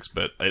Matrix,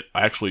 but it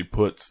actually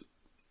puts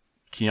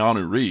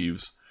Keanu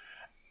Reeves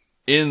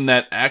in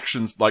that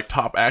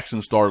top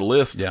action star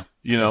list. Yeah.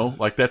 You know,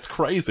 like that's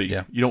crazy.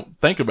 Yeah. You don't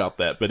think about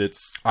that, but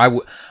it's, I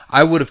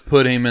would have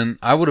put him in.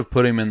 I would have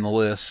put him in the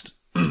list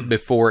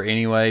before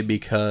anyway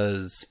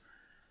because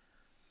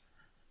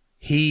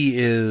he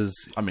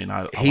is. I mean,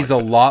 He's a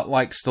lot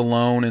like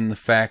Stallone in the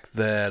fact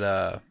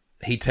that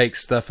he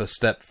takes stuff a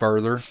step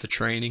further. The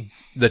training.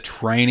 The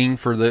training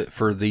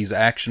for these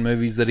action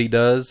movies that he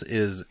does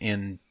is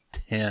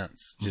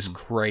intense, just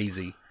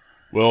crazy.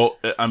 Well,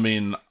 I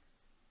mean,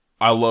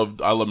 I love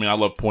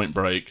Point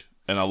Break,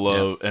 and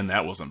and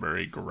that wasn't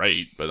very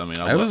great, but I mean,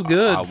 It was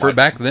good for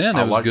back then.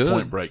 It was good.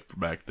 Point Break for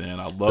back then.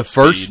 I love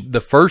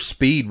The first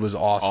Speed was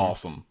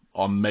awesome.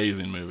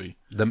 Amazing movie.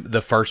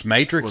 The first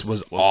Matrix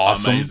was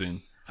awesome.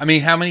 Amazing. I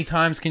mean, how many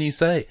times can you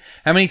say?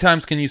 How many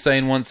times can you say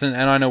in one sentence?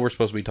 And I know we're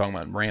supposed to be talking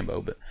about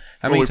Rambo, but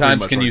how many we pretty times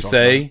much can already you talked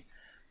say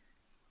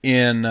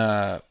in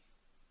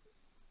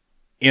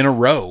a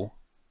row?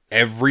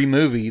 Every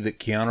movie that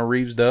Keanu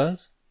Reeves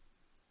does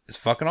is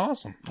fucking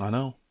awesome. I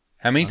know.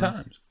 How many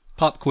times?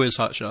 Pop quiz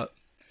hot shot.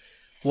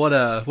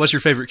 What's your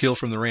favorite kill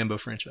from the Rambo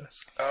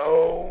franchise?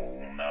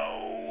 Oh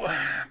no!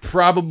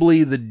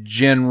 Probably the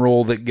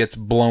general that gets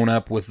blown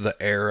up with the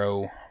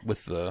arrow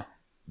with the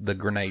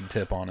grenade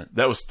tip on it.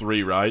 That was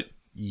 3, right?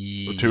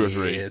 Yeah, 2 or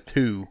 3?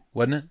 2,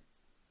 wasn't it?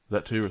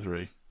 Was that 2 or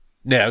 3?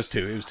 Yeah, it was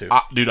 2. It was 2.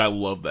 Dude, I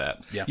love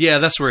that. Yeah,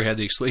 that's where he had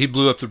the he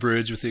blew up the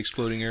bridge with the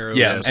exploding arrows.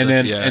 Yeah, and and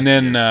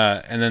then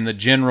stuff. and then the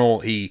general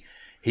he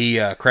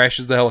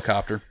crashes the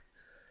helicopter,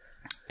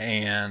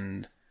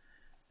 and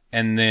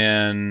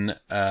then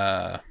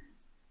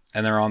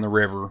they're on the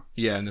river.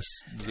 Yeah, and the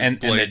And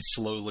blade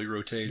slowly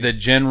rotating. The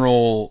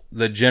general's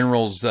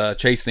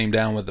chasing him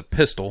down with a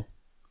pistol,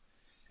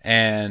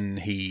 and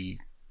he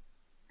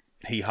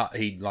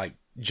like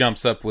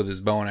jumps up with his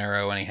bow and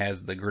arrow, and he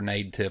has the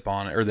grenade tip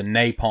on it, or the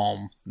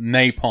napalm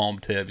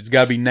tip. It's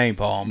got to be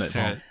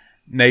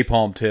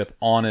napalm tip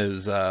on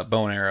his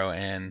bow and arrow,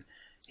 and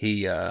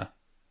he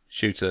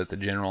shoots it at the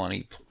general, and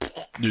he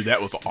Dude,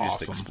 that was awesome.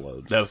 just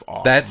explodes. That was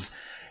awesome.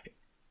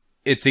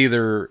 It's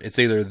either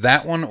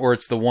that one or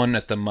it's the one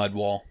at the mud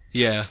wall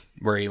Yeah,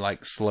 where he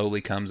like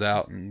slowly comes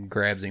out and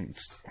grabs him.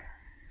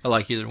 I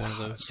like either one of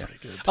those.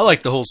 I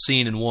like the whole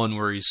scene in one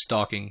where he's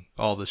stalking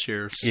all the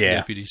sheriff's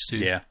deputies too.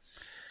 Yeah.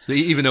 So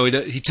even though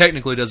he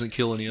technically doesn't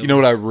kill any of them. You know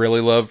what I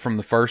really love from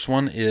the first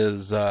one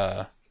is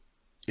the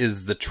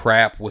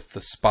trap with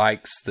the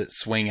spikes that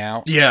swing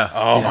out. Yeah.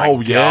 Oh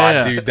my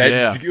god, dude!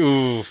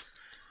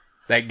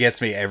 That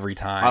gets me every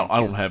time. I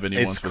don't have any.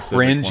 It's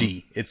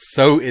cringy. One.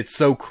 It's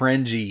so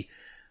cringy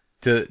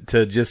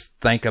to just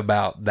think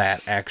about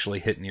that actually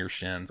hitting your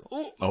shins.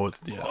 Oh,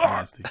 it's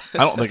nasty. I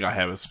don't think I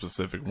have a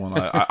specific one.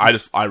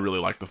 I really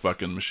like the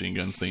fucking machine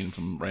gun scene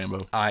from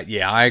Rambo. I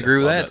agree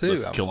with that too.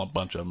 Let's kill a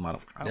bunch of them. I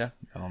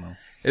don't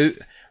know.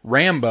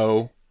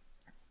 Rambo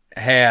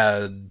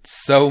had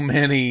so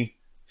many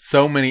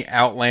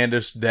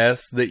outlandish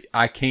deaths that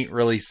I can't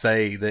really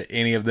say that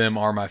any of them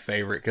are my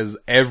favorite because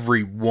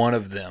every one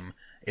of them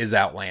is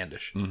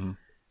outlandish. Mm-hmm.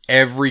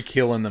 Every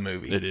kill in the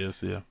movie. It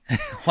is, yeah.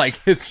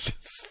 Like, it's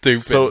just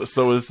stupid.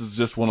 So this is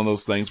just one of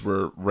those things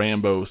where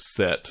Rambo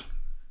set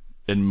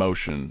in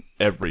motion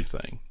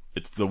everything.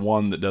 It's the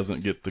one that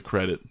doesn't get the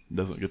credit,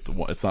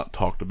 it's not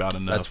talked about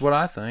enough. That's what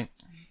I think.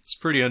 It's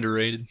pretty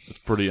underrated. It's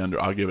pretty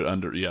I'll give it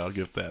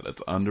that.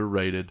 It's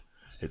underrated.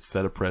 It's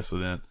set a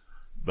precedent.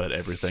 But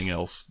everything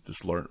else,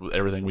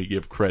 everything we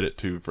give credit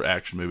to for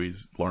action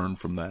movies, learn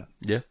from that.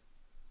 Yeah.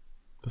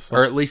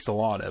 Or at least a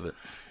lot of it.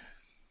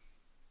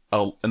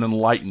 An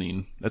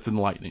enlightening. That's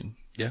enlightening.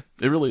 Yeah.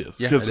 It really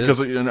is. Yeah, Because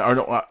like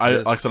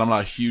I said, I'm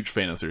not a huge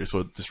fan of the series, so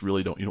it just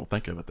really you don't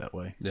think of it that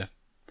way. Yeah.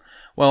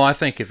 Well, I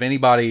think if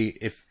anybody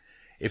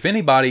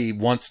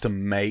wants to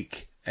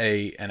make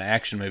an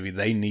action movie,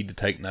 they need to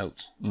take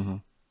notes.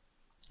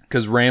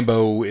 Because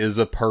Rambo is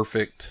a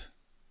perfect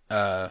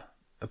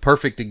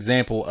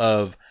example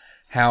of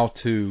how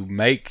to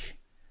make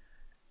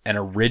an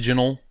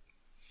original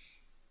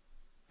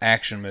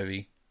action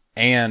movie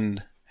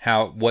and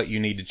what you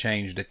need to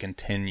change to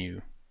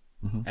continue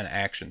an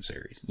action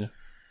series. Yeah.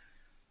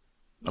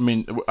 I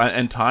mean,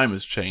 and time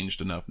has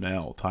changed enough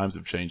now. Times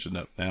have changed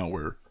enough now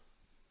where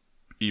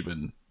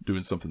even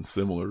doing something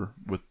similar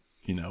with,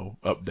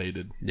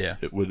 updated,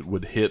 it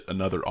would hit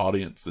another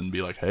audience and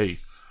be like,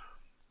 hey,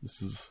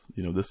 this is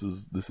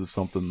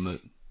something that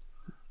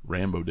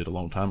Rambo did a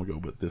long time ago,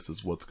 but this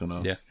is what's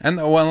gonna. Yeah, and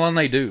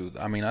they do.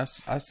 I mean, I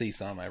see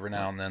some every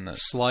now and then.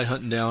 Sly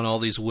hunting down all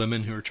these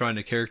women who are trying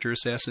to character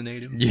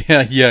assassinate him.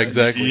 Yeah,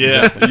 exactly.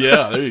 Yeah,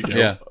 yeah. There you go.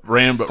 Yeah,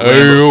 Rambo.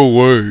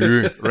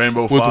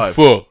 Rambo 5. What the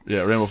fuck? Yeah,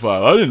 Rambo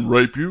 5. I didn't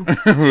rape you.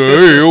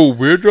 Hey, old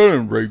bitch, I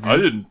didn't rape you. I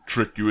didn't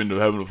trick you into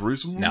having a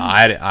threesome. No,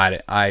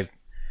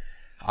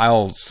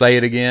 I'll say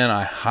it again.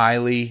 I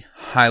highly,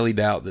 highly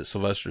doubt that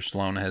Sylvester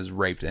Stallone has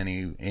raped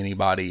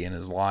anybody in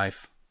his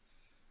life.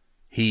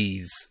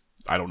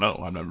 I don't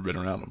know. I've never been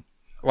around him.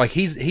 Like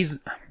he's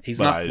not.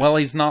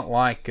 He's not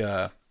like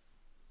the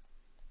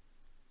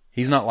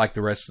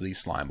rest of these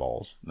slime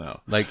balls.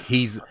 No. Like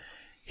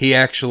he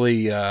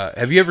actually.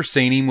 Have you ever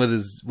seen him with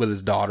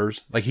his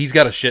daughters? Like he's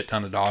got a shit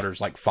ton of daughters,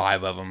 like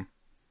 5 of them.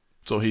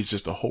 So he's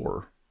just a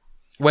whore.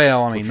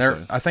 Well, I mean,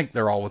 I think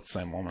they're all with the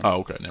same woman. Oh,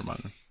 okay, never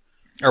mind.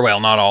 Or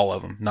well, not all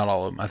of them. Not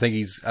all of them. I think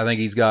he's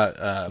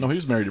got. No, he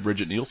was married to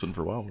Bridget Nielsen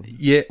for a while.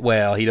 Yeah,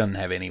 well, he doesn't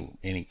have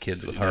any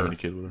kids with her. Have any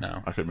kids with her?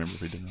 No, I couldn't remember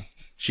if he did.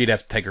 She'd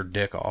have to take her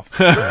dick off.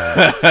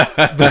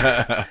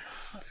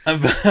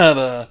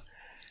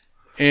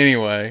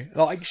 Anyway,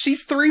 like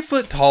she's 3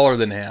 foot taller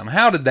than him.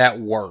 How did that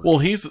work? Well,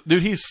 he's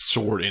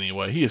short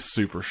anyway. He is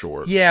super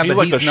short. Yeah, he's but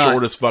like the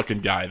shortest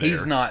fucking guy there.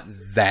 He's not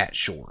that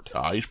short.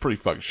 He's pretty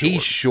fucking short.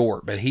 He's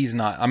short, but he's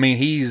not. I mean,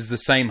 he's the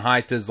same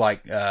height as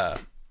like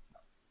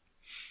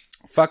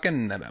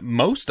fucking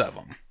most of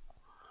them.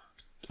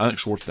 I think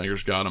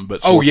Schwarzenegger's got him,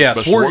 but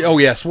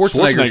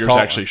Schwarzenegger's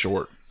actually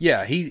short.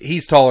 Yeah,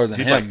 he's taller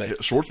than him. Like,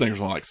 Schwarzenegger's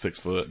only like 6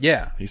 foot.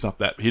 Yeah, he's not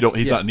that.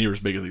 He's not near as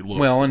big as he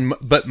looks. Well,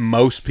 but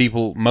most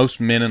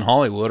men in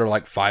Hollywood are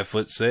like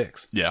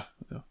 5'6". Yeah.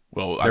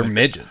 Well, they're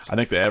midgets. I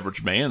think the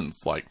average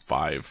man's like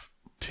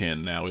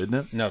 5'10" now, isn't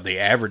it? No, the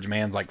average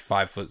man's like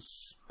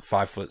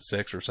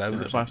 5'6" or 7.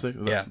 Is it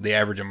 5'6"? Yeah, the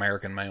average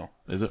American male.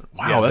 Is it?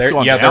 Wow, that's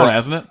gone down,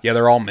 hasn't it? Yeah,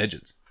 they're all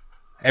midgets.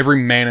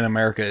 Every man in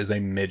America is a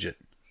midget.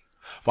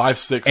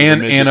 5'6" is a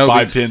midget.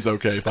 5'10's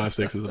okay.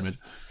 5'6" is a midget.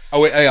 Oh,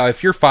 wait,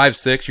 if you're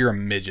 5'6", you're a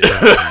midget.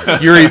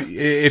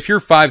 If you're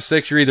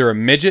 5'6", you're either a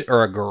midget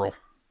or a girl.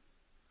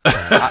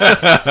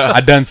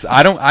 I don't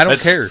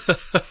care.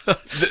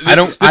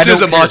 This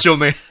is a macho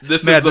man.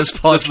 This is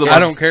the I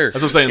don't care.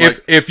 That's what I'm saying.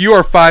 If you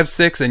are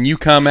 5'6" and you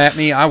come at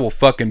me, I will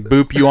fucking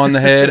boop you on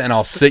the head and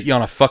I'll sit you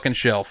on a fucking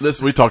shelf.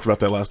 We talked about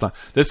that last time.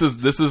 This is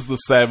the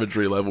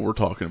savagery level we're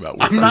talking about.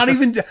 I'm not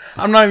even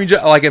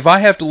like, if I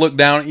have to look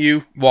down at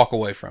you, walk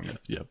away from me.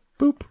 Yeah.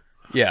 Boop.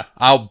 Yeah,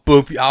 I'll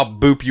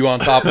boop you on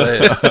top of the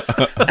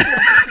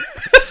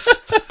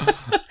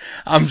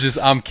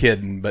I'm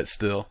kidding, but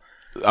still.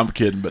 I'm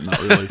kidding, but not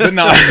really.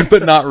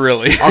 but not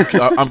really.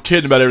 I'm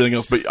kidding about everything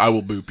else, but I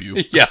will boop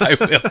you. Yeah, I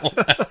will.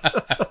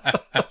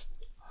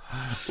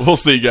 We'll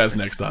see you guys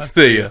next time.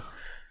 See ya.